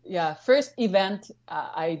yeah, first event,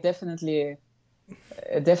 I definitely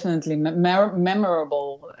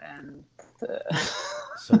memorable and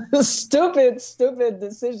stupid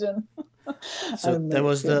decision. So that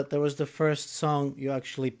was the first song you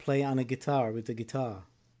actually play on a guitar with the guitar.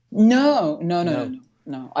 No.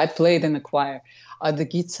 I played in the choir. The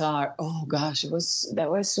guitar. Oh gosh, there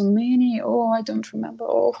were so many. Oh, I don't remember.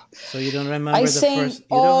 Oh. So you don't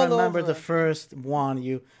remember the first one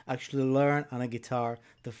you actually learned on a guitar,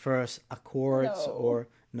 the first accords, or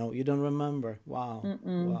no? You don't remember. Wow.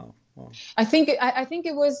 Wow. I think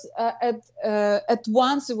it was at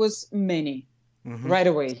once. It was many right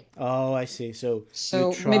away. Oh, I see. So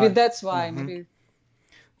maybe that's why. Maybe.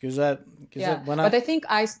 But I think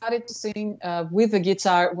I started to sing with the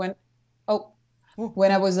guitar when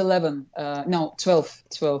I was 11. No, 12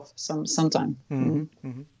 sometime.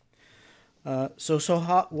 So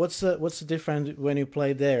what's the difference when you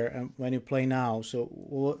play there and when you play now? So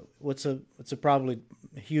what's a probably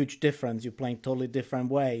huge difference? You're playing totally different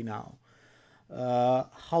way now.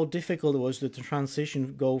 How difficult was it to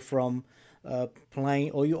transition, go from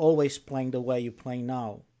playing, or you always playing the way you play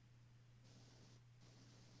now?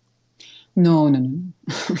 No.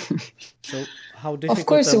 So how difficult? Of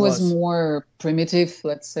course, it was more primitive.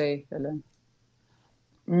 Let's say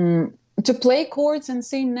to play chords and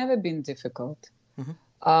sing never been difficult.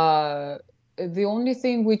 The only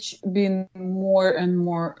thing which been more and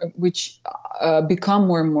more, which become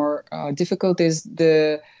more and more difficult is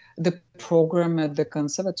the program at the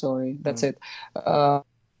conservatory. That's it.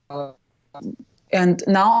 And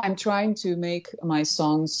now I'm trying to make my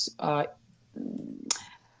songs.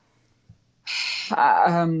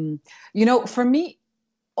 For me,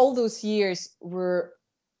 all those years were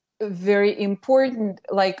very important.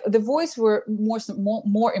 Like the voice were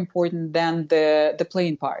more important than the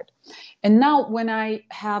playing part. And now when I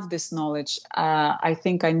have this knowledge, I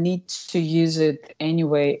think I need to use it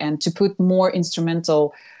anyway and to put more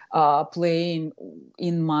instrumental playing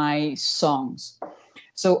in my songs.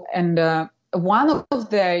 So, and one of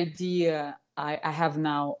the idea I have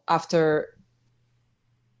now after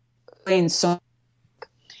playing songs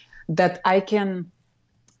that I can,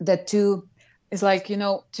 is like,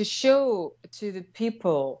 to show to the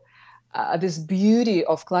people this beauty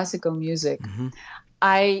of classical music.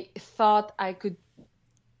 I thought I could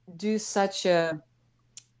do such a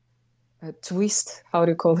twist, how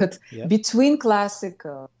do you call it, between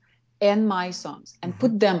classical and my songs and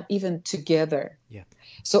put them even together. Yeah.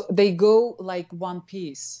 So they go like one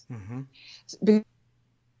piece.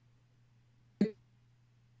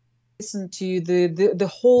 Listen to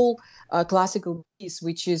the whole classical piece,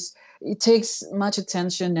 which is, it takes much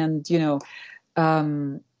attention, and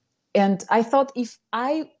and I thought if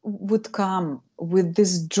I would come with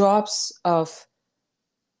these drops of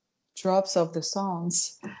the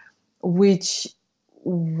songs, which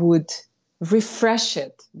would refresh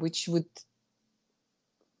it, which would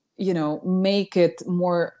make it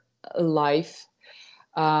more alive,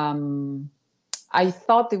 I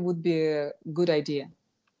thought it would be a good idea.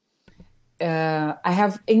 I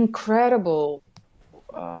have incredible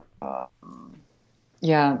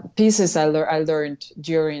pieces I learned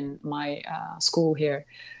during my school here,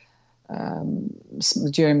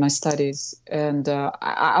 during my studies, and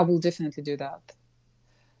I will definitely do that.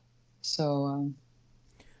 So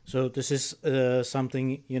So this is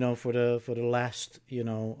something, for the last,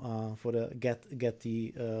 for the get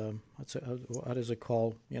the what is it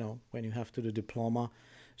called, when you have to do diploma.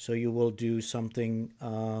 So you will do something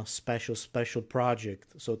special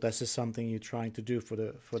project. So this is something you're trying to do for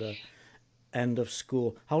the end of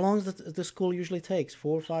school. How long does the school usually takes?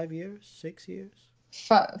 4 or 5 years? 6 years?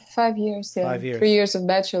 5 years. Yeah, 5 years. 3 years of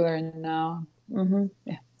bachelor now.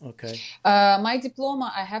 Yeah. Okay. My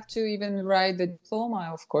diploma, I have to even write the diploma,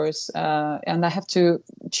 of course, and I have to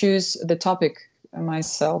choose the topic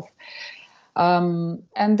myself.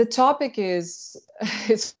 And the topic is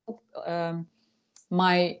it's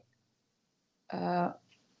my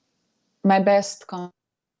best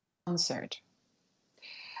concert,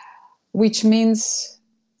 which includes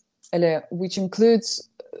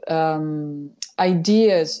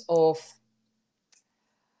ideas of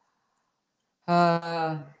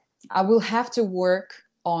I will have to work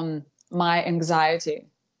on my anxiety.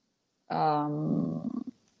 I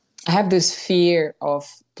have this fear of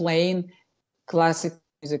playing classic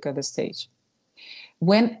music at the stage.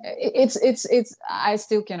 When it's I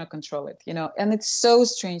still cannot control it, and it's so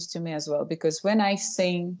strange to me as well, because when I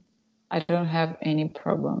sing, I don't have any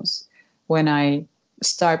problems. When I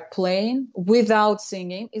start playing without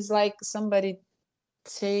singing, it's like somebody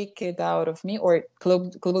take it out of me or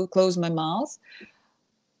close my mouth,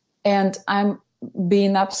 and I'm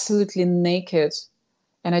being absolutely naked,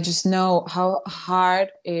 and I just know how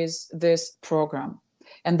hard is this program,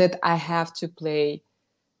 and that I have to play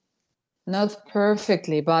not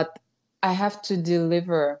perfectly, but I have to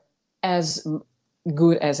deliver as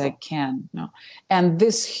good as I can. And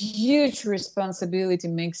this huge responsibility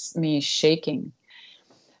makes me shaking.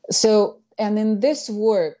 So, and in this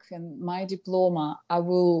work and my diploma, I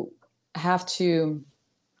will have to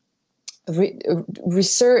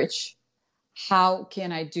research how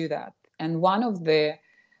can I do that. And one of the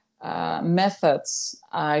methods,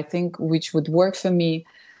 I think, which would work for me,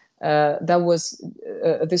 that was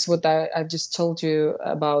this what I just told you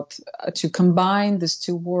about, to combine these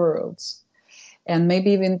two worlds, and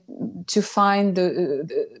maybe even to find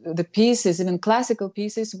the pieces, even classical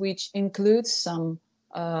pieces, which include some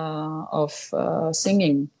of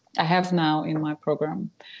singing. I have now in my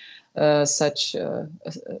program such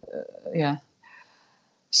yeah.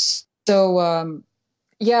 So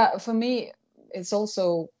for me, it's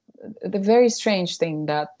also the very strange thing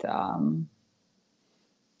that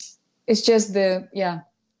it's just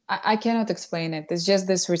I cannot explain it. It's just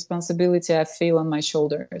this responsibility I feel on my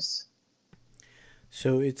shoulders.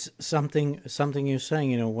 So it's something you're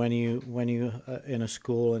saying, when you in a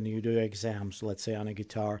school and you do exams, let's say on a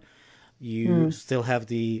guitar, you still have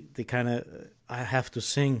the kind of, I have to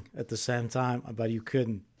sing at the same time, but you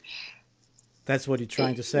couldn't. That's what you're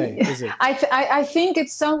trying to say, is it? I think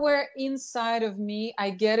it's somewhere inside of me.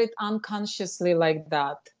 I get it unconsciously like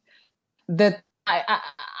that. That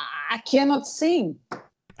I cannot sing.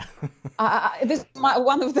 This is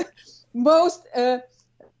one of the most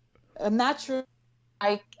natural.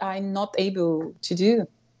 I'm not able to do.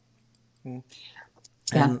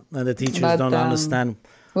 And the teachers don't understand.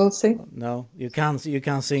 We'll see. No, you can't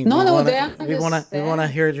sing. No, we wanna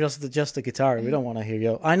hear just the guitar. We don't want to hear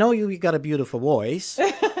you. I know you got a beautiful voice.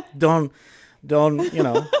 don't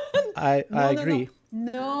I agree.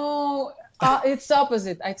 No, it's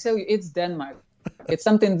opposite. I tell you, it's Denmark. It's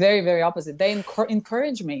something very, very opposite. They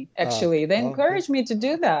encourage me. Actually, they encourage me to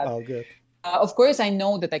do that. Oh, good. Of course, I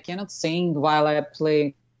know that I cannot sing while I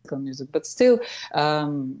play classical music, but still,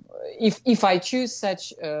 if I choose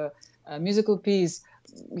such a musical piece,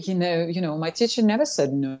 my teacher never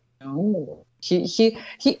said no.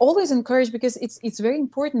 He always encouraged, because it's very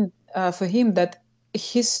important for him that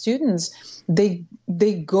his students they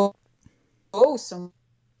go somewhere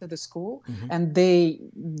to the school, Mm-hmm. and they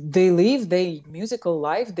live their musical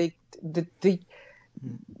life. They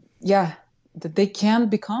yeah, that they can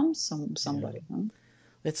become Yeah. somebody. Huh?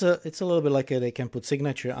 It's a little bit like they can put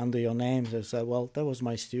signature under your names and say, well, that was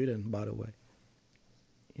my student, by the way.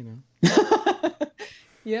 You know.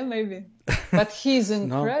 Yeah, maybe. But he's an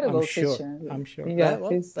No, I'm incredible sure. teacher. I'm sure. Yeah, That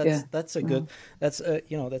well, he's yeah. that's a good. Mm,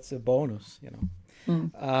 That's a bonus.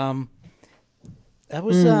 mm, Um,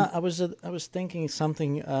 mm. I was thinking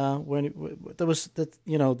something when there was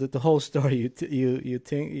that the whole story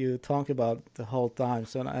you talk about the whole time.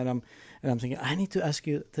 So and I'm thinking I need to ask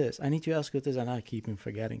you this. I need to ask you this, and I keep on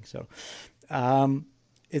forgetting. So, um,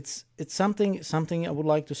 it's something I would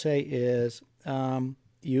like to say is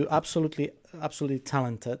you absolutely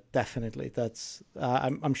talented. Definitely, that's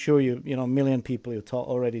I'm sure a million people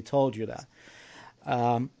already told you that.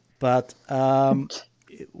 But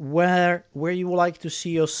where you would like to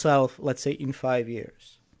see yourself, let's say in 5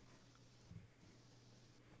 years?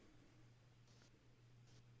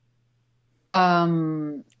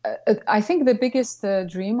 I think the biggest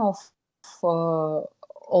dream of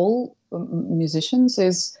all musicians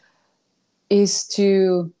is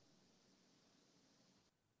to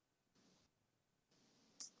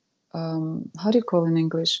how do you call in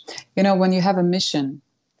English? When you have a mission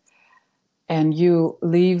and you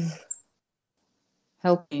leave,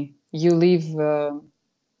 help me, you leave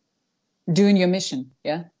doing your mission,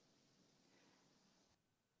 yeah.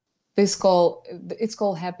 It's called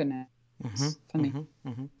happiness Mm-hmm, for me. mm-hmm,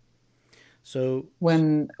 mm-hmm. So,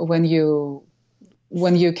 When you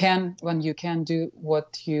can do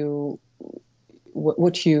what you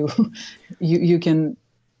you can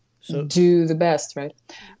so do the best, right?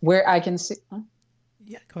 Where I can see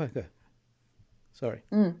yeah, go ahead, go ahead. Sorry.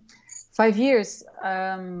 5 years.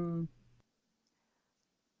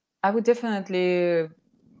 I would definitely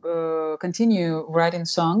continue writing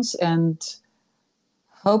songs, and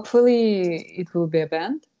hopefully it will be a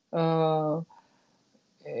band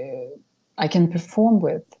I can perform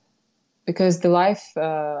with, because the live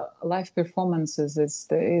performances is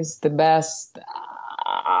the best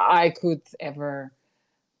I could ever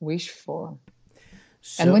wish for.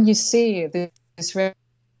 And So, when you see these rare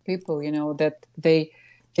people, that they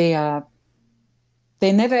they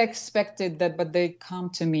never expected that, but they come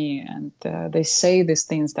to me and they say these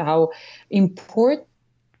things, how important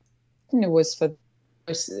it was for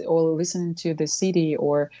us, or listening to the CD,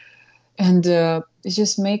 and it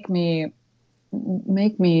just make me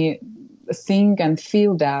think and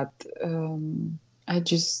feel that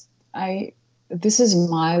I this is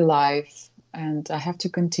my life, and I have to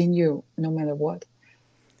continue no matter what.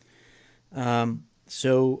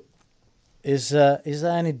 so is there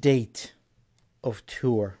any date of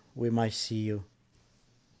tour we might see you,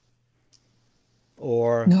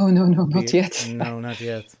 or No, no, no, not yet. no, not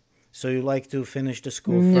yet? So you like to finish the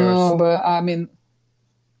school No, first? but I mean,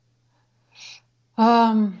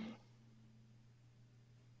 um,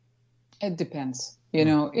 it depends.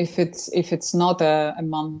 Mm, If it's not a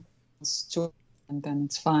month's tour, and then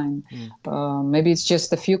it's fine. mm, Maybe it's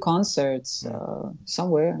just a few concerts mm.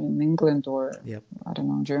 somewhere in England, or Yep. I don't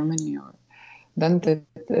know, Germany, or then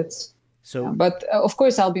it's. Yeah. So But of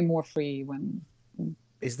course, I'll be more free when.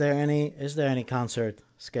 is there any concert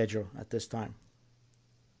schedule at this time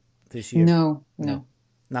this year? No, No, no,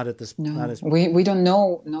 not at this. Not no. as. We don't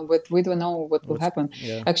know. No, but we don't know what will What's happen.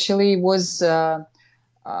 yeah. Actually, it was uh,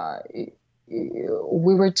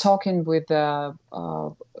 we were talking with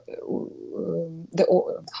how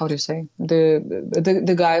do you say,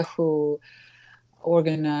 the guy who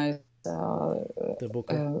organized The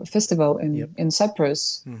booker. festival Yep. in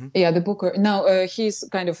Cyprus. Mm-hmm. Yeah, the booker. No, he's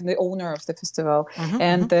kind of the owner of the festival, Mm-hmm. Mm-hmm.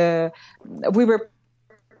 and we were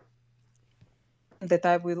that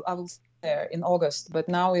I will there in August, but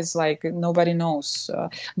now it's like nobody knows.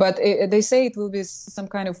 But they say it will be some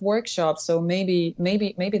kind of workshop, so maybe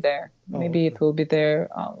there, Oh, maybe okay. it will be there,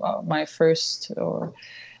 my first,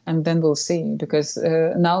 and then we'll see, because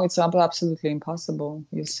now it's absolutely impossible.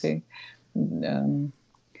 You see. Um,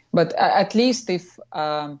 but at least if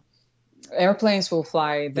airplanes will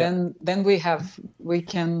fly, Yep. then we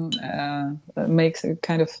can make a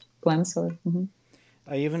kind of plans.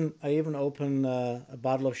 I even open a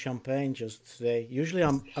bottle of champagne just today. Usually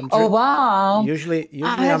I'm Oh drink. wow! Usually I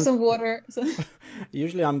usually have I'm some water.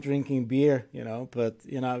 usually I'm drinking beer, but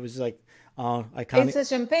it was like, I can't. It's a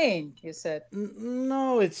champagne, you said.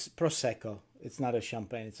 No, it's prosecco. It's not a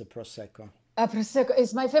champagne. It's a prosecco. A prosecco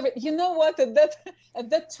is my favorite. You know what? At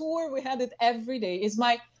that tour we had it every day. It's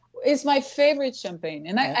my favorite champagne,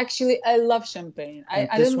 and I And, actually I love champagne. I and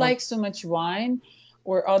I this don't one, like so much wine,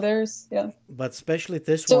 or others. Yeah. but especially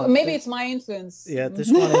this So one. maybe it's my influence. Yeah,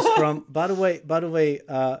 this one is from. By the way,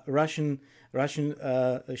 Russian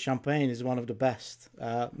champagne is one of the best.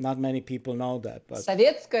 Not many people know that, but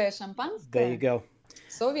Советское there you шампанское? go.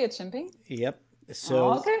 Soviet champagne? Yep. Oh,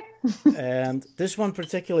 So, okay. and this one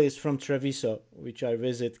particularly is from Treviso, which I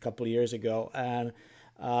visited a couple of years ago, and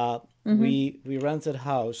we rented a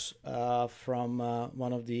house from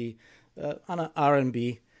one of the on an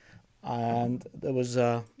R&B, and there was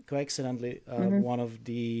coincidentally one of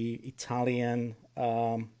the Italian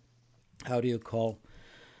how do you call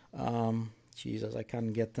Jesus, I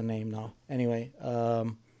can't get the name now. Anyway,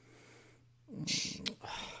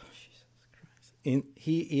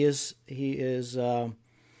 he is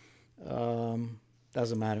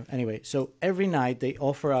doesn't matter. Anyway, so every night they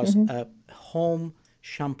offer us a home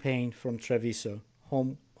champagne from Treviso,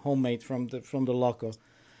 homemade from the local,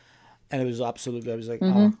 and it was absolutely. I was like,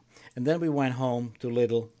 ah. And then we went home to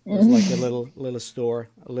Lidl. It was like a little store,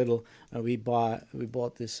 and we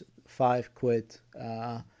bought this £5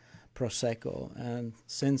 prosecco, and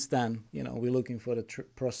since then, we're looking for the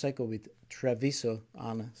prosecco with Treviso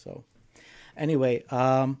on it. So, anyway,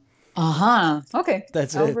 Okay.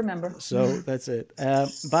 that's I'll it. remember. So that's it.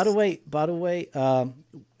 By the way,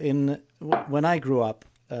 when I grew up,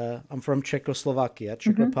 I'm from Czechoslovakia,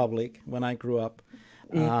 Czech Republic. When I grew up,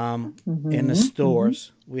 in the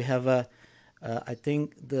stores, we have I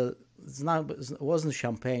think it wasn't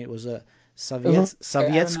champagne. It was a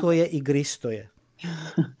Sovietskoye Igristoye.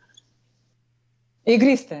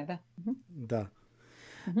 Игристое, да. Da.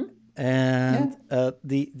 And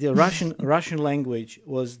the Russian language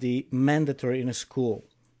was the mandatory in a school.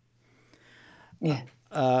 Yeah.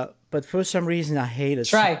 But for some reason I hate it.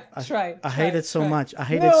 Try. I hate it so much. I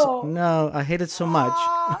hate I hate it so much.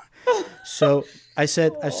 So I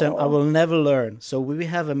said I will never learn. So we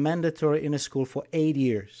have a mandatory in a school for 8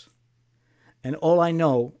 years, and all I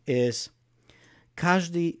know is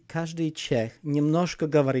каждый Чех немножко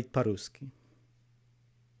говорит по-русски.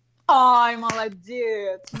 Ай,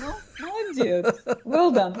 молодец. Ну, молодец.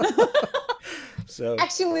 Well done. So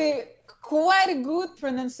actually, quite a good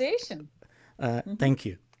pronunciation. Thank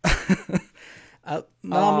you. No,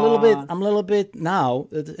 I'm a little bit now.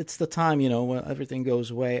 It's the time, when everything goes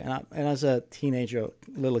away. And as a teenager,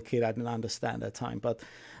 little kid, I didn't understand that time. But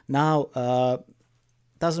now,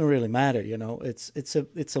 doesn't really matter.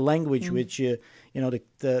 It's a language which the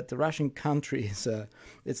Russian country is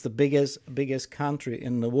it's the biggest country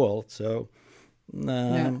in the world. So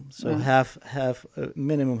half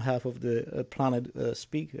minimum half of the planet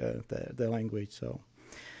speak the language. So.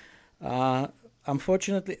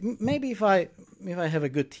 Unfortunately, maybe if I have a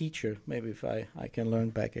good teacher, maybe if I can learn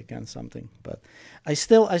back again something. But I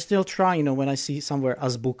still try, when I see somewhere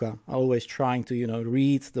azbuka, I always trying to,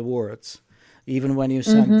 read the words. Even when you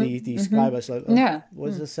send these Skype, like, what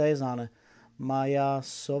does it say on it? Maya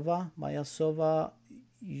Sova,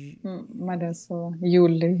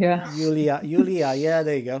 Yulia, yeah,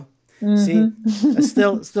 there you go. See, I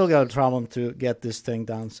still got a problem to get this thing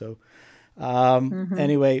down, so.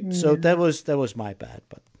 Anyway, so that was my bad,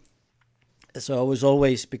 but so I was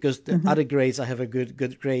always, because the other grades I have a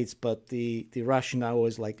good grades, but the Russian I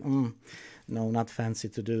was like, no, not fancy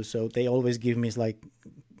to do. So they always give me like,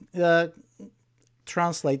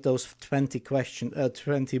 translate those 20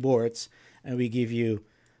 words, and we give you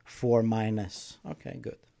 4 minus. Okay,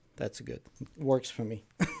 good. That's good. Works for me.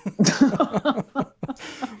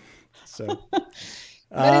 So.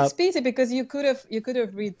 But it's pity, because you could have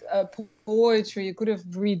read poetry, you could have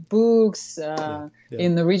read books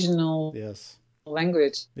in the original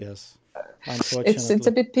language. Yes, unfortunately, it's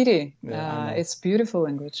a bit pity. It's beautiful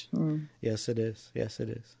language. Yes, it is.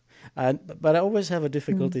 But I always have a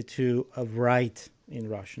difficulty to write in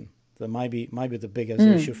Russian. That might be the biggest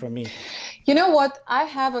issue for me. You know what? I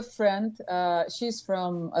have a friend. She's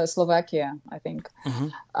from Slovakia, I think.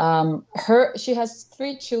 She has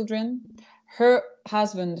 3 children. Her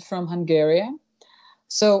husband from Hungary.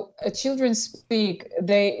 So children speak.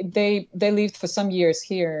 They lived for some years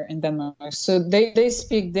here in Denmark. So they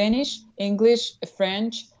speak Danish, English,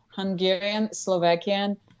 French, Hungarian,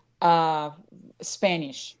 Slovakian,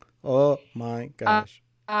 Spanish. Oh my gosh!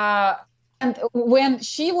 And when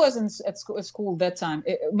she was at school that time,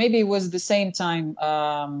 maybe it was the same time.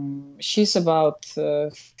 She's about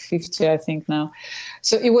 50, I think now.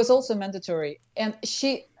 So it was also mandatory, and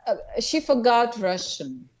she forgot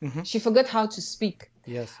Russian. She forgot how to speak.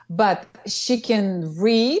 Yes. But she can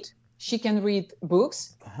read. She can read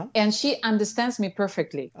books, and she understands me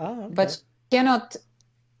perfectly. Oh, okay. But cannot.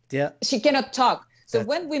 Yeah. She cannot talk. So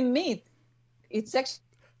when we meet, it's actually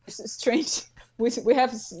strange. we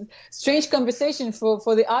have strange conversation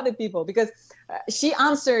for the other people, because she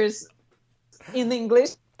answers in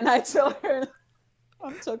English and I tell her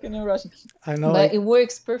I'm talking in Russian. I know, but it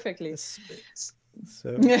works perfectly. So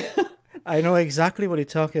I know exactly what you're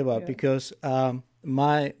talking about, because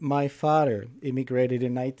my father immigrated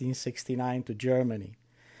in 1969 to Germany,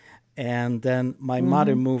 and then my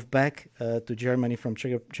mother moved back to Germany from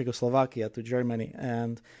Czechoslovakia to Germany,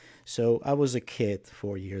 and so I was a kid,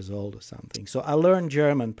 4 years old or something. So I learned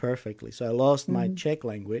German perfectly. So I lost my Czech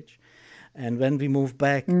language, and when we moved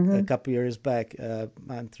back a couple years back,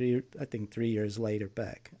 and 3 years later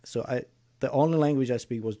back, so the only language I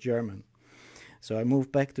speak was German. So I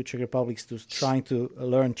moved back to Czech Republic to trying to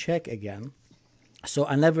learn Czech again. So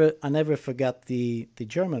I never forgot the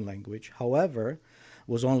German language. However,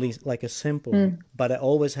 was only like a simple, but I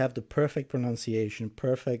always have the perfect pronunciation,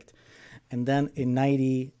 perfect. And then in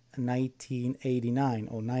 1989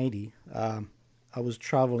 or 90, I was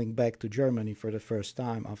traveling back to Germany for the first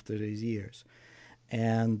time after these years,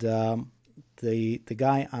 and the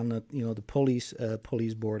guy on the police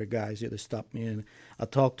border guys, they stopped me, and I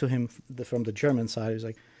talked to him from the German side. He was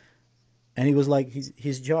like, and he was like,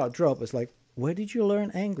 his jaw dropped. It's like, where did you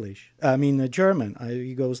learn English? I mean, German.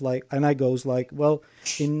 He goes like, and I goes like, well,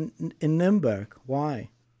 in Nuremberg. Why?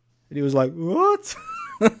 And he was like, what?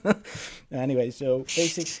 Anyway, so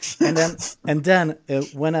basic, and then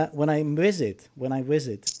when I visit,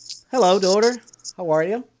 hello daughter, how are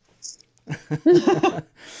you?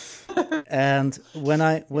 And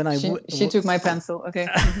she took my pencil. Okay.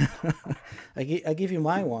 I give you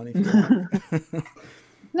my one if you want.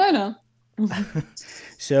 No.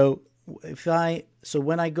 So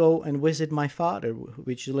when I go and visit my father,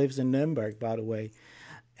 which lives in Nuremberg, by the way,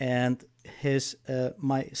 and his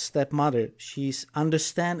my stepmother, she's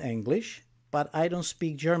understand English, but I don't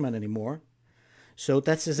speak German anymore. So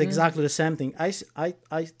that's exactly the same thing. I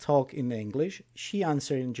talk in English, she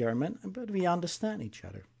answers in German, but we understand each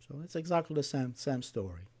other. So it's exactly the same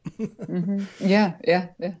story. Yeah.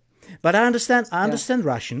 But I understand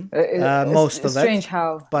Russian, most of it. Strange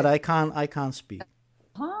how. But I can't speak.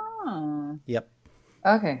 Ah. Yep.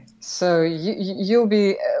 Okay, so you'll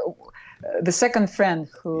be the second friend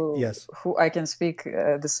who I can speak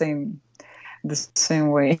the same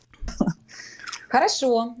way.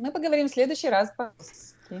 Хорошо, мы поговорим в следующий раз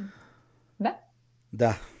по-русски. Да?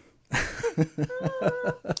 Да.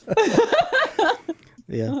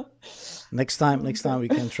 Yeah. Next time we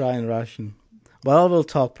can try in Russian. But I will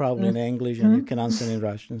talk probably in English, and you can answer in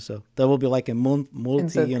Russian. So that will be like a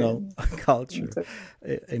multi, culture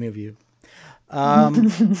interview. I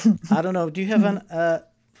don't know. Do you have a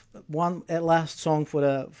last song for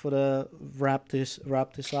the wrap this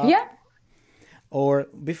up? Yeah. Or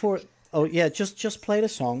before? Oh yeah, just play the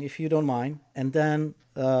song if you don't mind, and then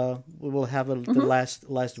we will have the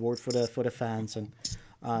last word for the fans. And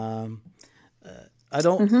I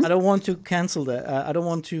don't want to cancel that. I don't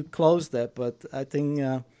want to close that, but I think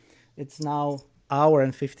it's now hour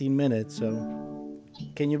and 15 minutes. So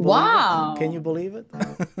can you believe it? Can you believe it?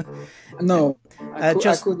 No, I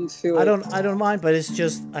couldn't feel it. I don't mind, but it's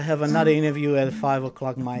just I have another interview at 5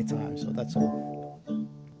 o'clock my time, so that's all.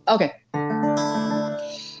 Okay.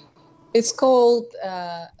 It's called.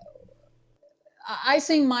 I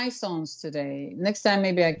sing my songs today. Next time,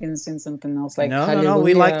 maybe I can sing something else like No.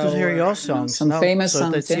 We like to hear your songs. Some famous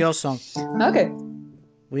songs. So that's your song. Okay.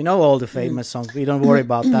 We know all the famous songs. We don't worry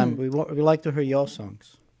about them. We like to hear your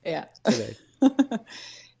songs. Yeah. Today.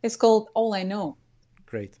 It's called All I Know.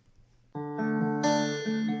 Great.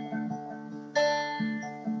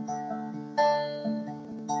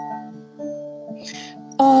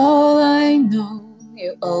 All I know,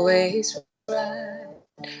 you always right.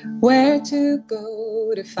 Where to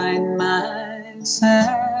go to find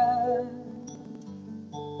myself,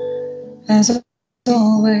 as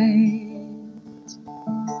always.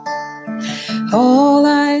 All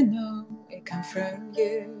I know, it comes from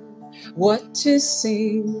you. What to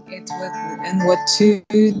sing, it with, and what to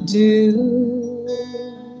do,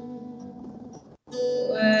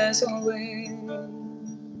 as always.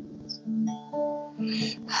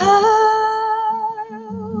 How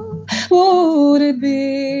would it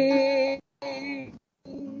be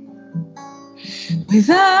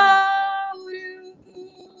without you?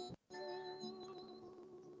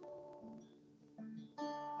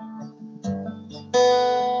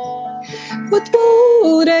 What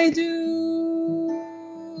would I do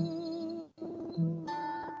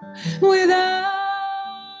without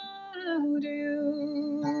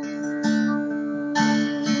you?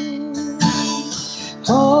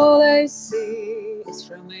 All I see is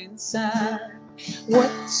from inside.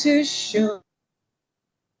 What to show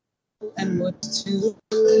and what to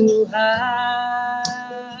hide.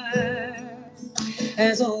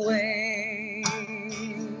 As always,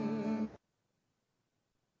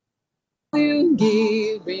 you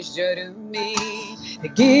give brings joy to me, the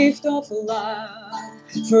gift of love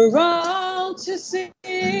for all to see.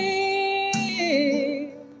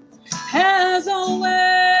 As always,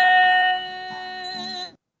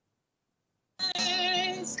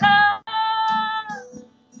 how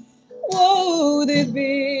would it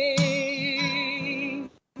be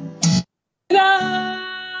without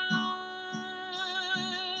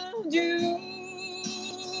you?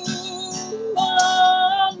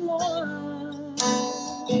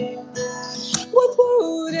 What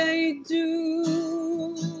would I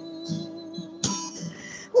do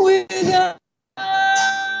without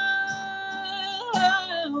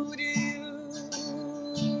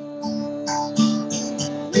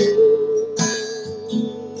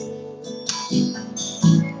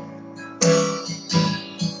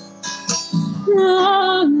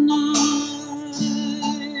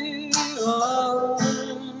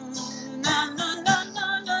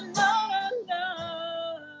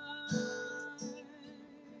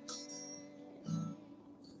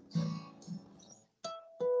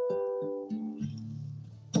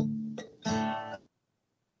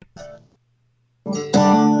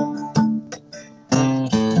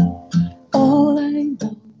all I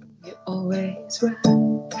know, you're always right.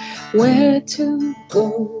 Where to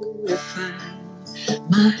go to find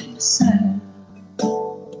myself?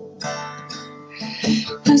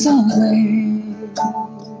 As always,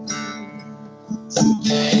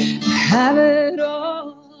 have it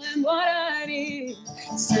all and what I need.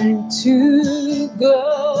 It's time to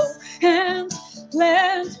go and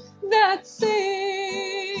plant that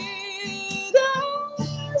seed.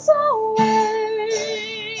 As always,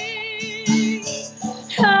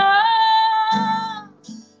 how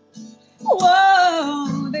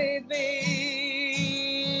won't it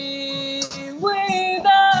be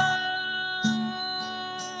without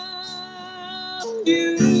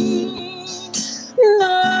you?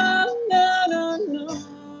 No, no, no, no.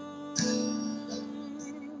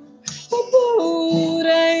 What would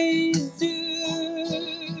I do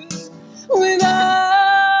without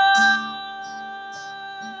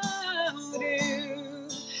you?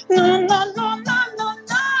 No, no, no, no, no, no, no,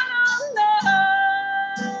 no.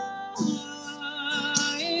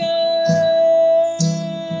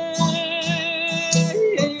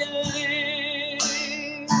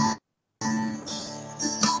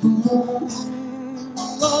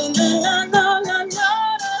 Oh, no, no, no, no, no, no,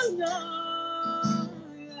 no.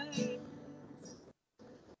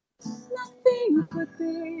 Nothing could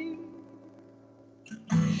be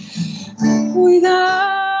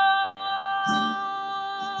without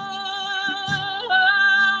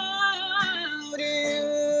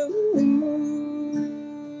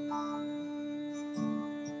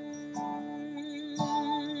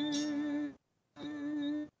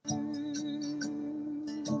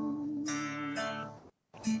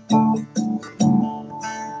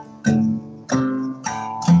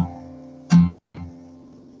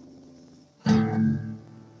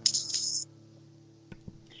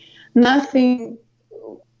Nothing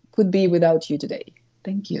could be without you today.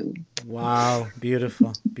 Thank you. Wow,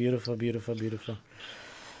 beautiful, beautiful, beautiful, beautiful.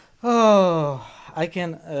 Oh, I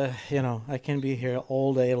can, I can be here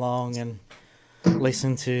all day long and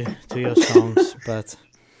listen to your songs, but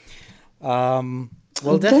well,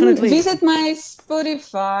 Then definitely, visit my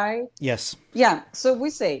Spotify. yes, Yeah, so we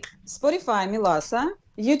say Spotify Milasa,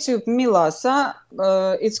 YouTube Milasa.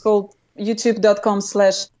 It's called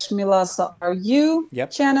youtube.com/MilasaRU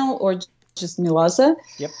yep, channel or just Milasa.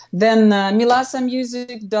 yep, Then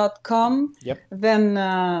milasamusic.com. yep, Then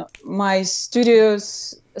my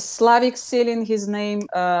studio's Slavic Selin, his name,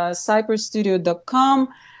 cyperstudio.com.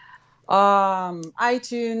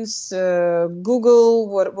 iTunes, Google,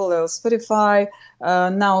 what else? Spotify.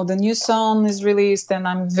 Now the new song is released, and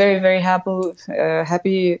I'm very, very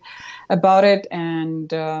happy about it.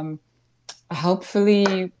 And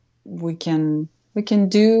hopefully we can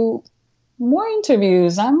do more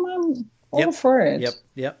interviews. I'm all yep, for it. yep,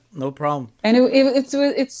 yep, no problem. And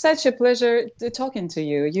it's such a pleasure talking to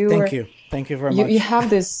you. Thank you very much. You have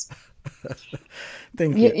this.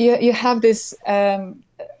 Thank you. You have this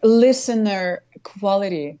listener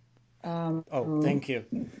quality. Thank you.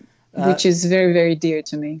 Which is very, very dear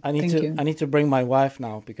to me. I need to bring my wife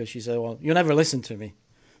now because she said, "Well, you never listen to me."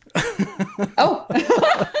 Oh.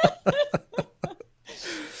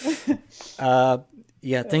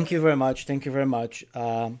 Yeah. Thank you very much. Thank you very much.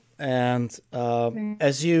 And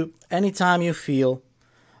anytime you feel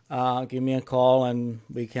give me a call and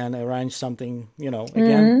we can arrange something.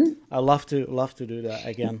 Again, I love to do that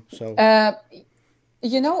again. So Uh,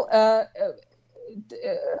 you know,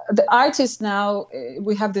 the artist now,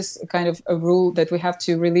 we have this kind of a rule that we have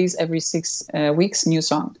to release every 6 weeks new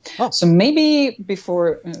song. oh So maybe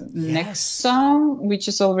before next yes, song, which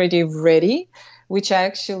is already ready, which I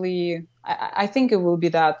think it will be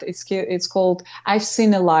that it's called "I've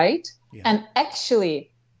Seen a Light," yeah. and actually,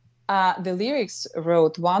 the lyrics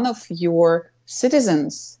wrote one of your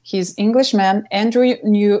citizens. He's Englishman, Andrew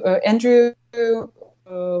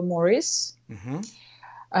Morris. Hmm.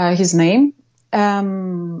 His name.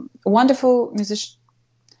 Wonderful musician.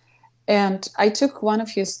 And I took one of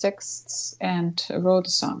his texts and wrote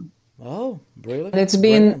a song. Oh, And brilliant, it's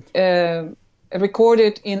been brilliant.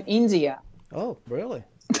 recorded in India. Oh, really?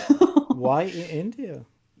 Why in India?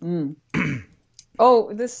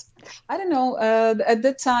 Oh, I don't know. At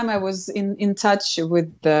that time, I was in touch with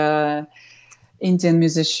the Indian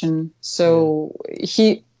musician. Yeah. So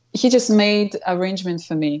he just made arrangement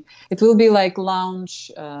for me. It will be like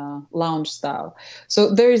lounge style.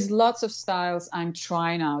 So there is lots of styles I'm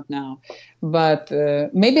trying out now, but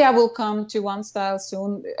maybe I will come to one style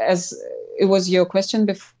soon. As it was your question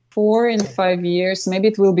before, in 5 years, maybe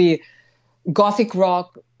it will be gothic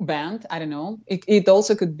rock band. I don't know. It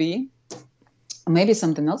also could be maybe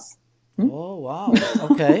something else. Oh, wow.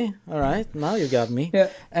 Okay. All right. Now you got me. Yeah.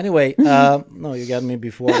 Anyway, no, you got me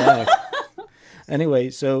before that. Anyway,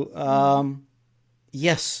 so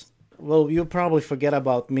yes. Well, you'll probably forget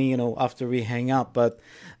about me, after we hang up. But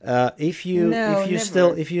if you No, if you still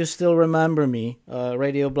never. if you still remember me,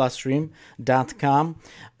 radioblaststream.com,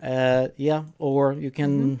 yeah, or you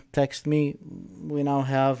can text me. We now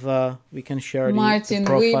have we can share the Martin, we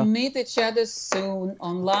profile. meet each other soon,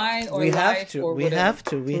 online or We have live to. or We whatever. have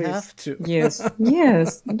to. We Please. have to. Yes,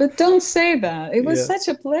 yes. But don't say that. It was Yeah. such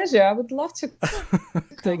a pleasure. I would love to come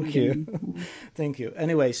Thank you. again. Thank you.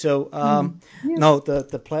 Anyway, so Yes. no,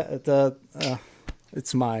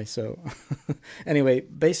 it's my so. Anyway,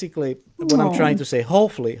 basically, what I'm trying Oh. to say,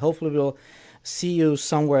 hopefully we'll see you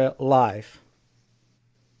somewhere live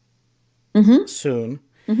soon,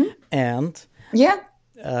 and Yeah.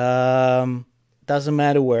 doesn't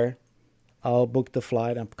matter where. I'll book the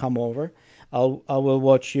flight and come over. I will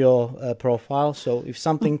watch your profile. So if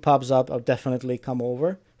something pops up, I'll definitely come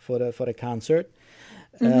over for the concert.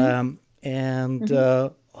 And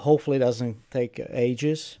hopefully it doesn't take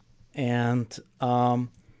ages. And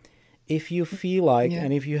if you feel like, Yeah.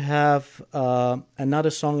 and if you have another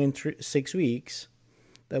song in 6 weeks,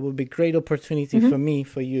 that would be great opportunity for me,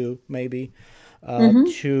 for you, maybe,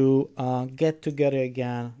 to get together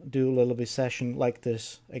again, do a little bit session like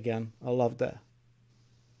this again. I love that.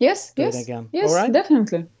 Yes, Do it yes, again. All yes, right?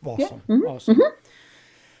 definitely. Yeah. Awesome. Awesome.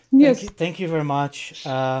 Thank you. Yes. Thank you very much.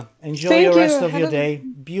 Enjoy your Thank rest you. of your Have a day.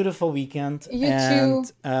 Beautiful weekend. you And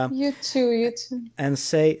too. You too. You too.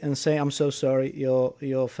 say I'm so sorry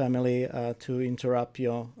your family to interrupt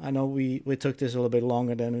you. I know we took this a little bit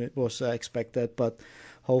longer than it was expected, but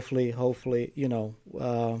hopefully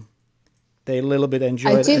they a little bit I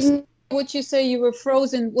enjoyed it. didn't. What you say? You were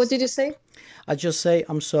frozen. What did you say? I just say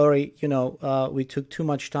I'm sorry. We took too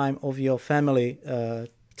much time of your family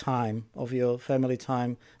time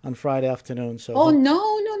on Friday afternoon. So Oh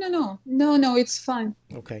no, no, no, no, no, no. It's fine.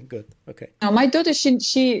 okay, good. Okay, No, my daughter,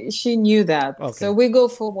 she knew that. So okay, we go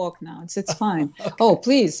for a walk now. It's fine. Oh, okay,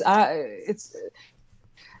 please. It's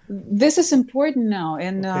this is important now,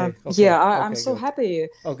 and okay, okay, yeah, I'm okay. so Good. happy.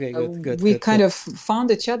 Okay, good, good, We good, kind good. of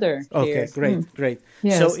found each other Okay, here. great, great. So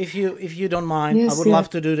Yes, if you don't mind, I yes, would yes. love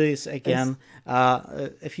to do this again.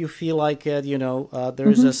 If you feel like it, there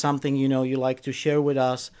is something you like to share with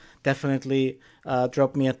us, definitely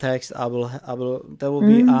drop me a text. I will. That will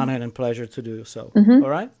be honor and pleasure to do so. All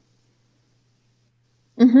right.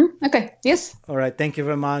 Okay. Yes. All right. Thank you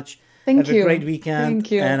very much. Have Thank a great you. weekend,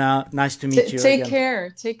 Thank you. and nice to meet you Take again. care.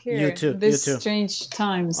 Take You care. too. You This too. strange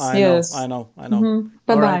times. I know. I Yes. know. I know.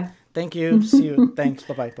 Bye All right. bye. Thank you. See you. Thanks.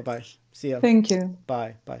 Bye bye. Bye bye. See ya. Thank you.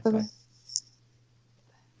 Bye. Bye. Bye Bye. bye.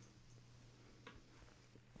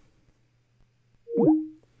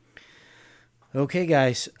 Okay,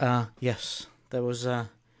 guys. Yes, that was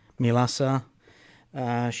Milasa.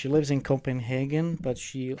 She lives in Copenhagen, but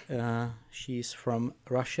she's from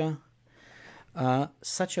Russia.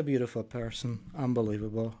 Such a beautiful person,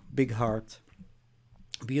 unbelievable, big heart,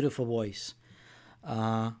 beautiful voice,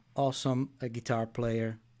 awesome guitar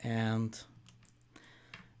player, and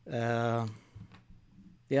yeah,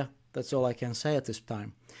 that's all I can say at this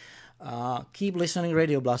time. Keep listening,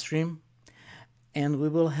 Radio Blast Stream, and we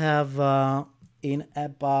will have in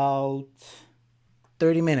about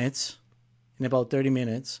 30 minutes. in about 30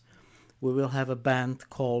 minutes, we will have a band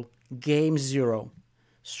called Game Zero,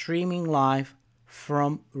 streaming live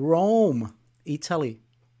from Rome, Italy.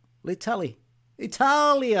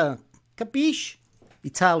 Italia, capiche?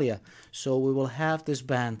 Italia. So we will have this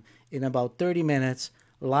band in about 30 minutes,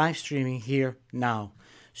 live streaming here now.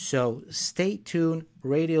 So stay tuned,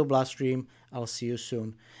 Radio Bloodstream. I'll see you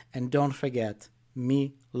soon. And don't forget,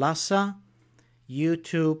 Milasa,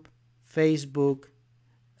 YouTube, Facebook,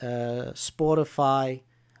 Spotify,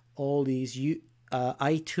 all these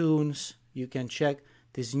iTunes. You can check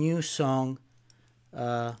this new song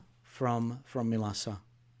from Milasa.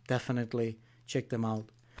 Definitely check them out.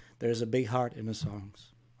 There's a big heart in the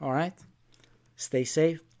songs. All right? Stay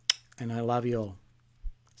safe, and I love you all.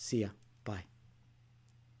 See ya. Bye.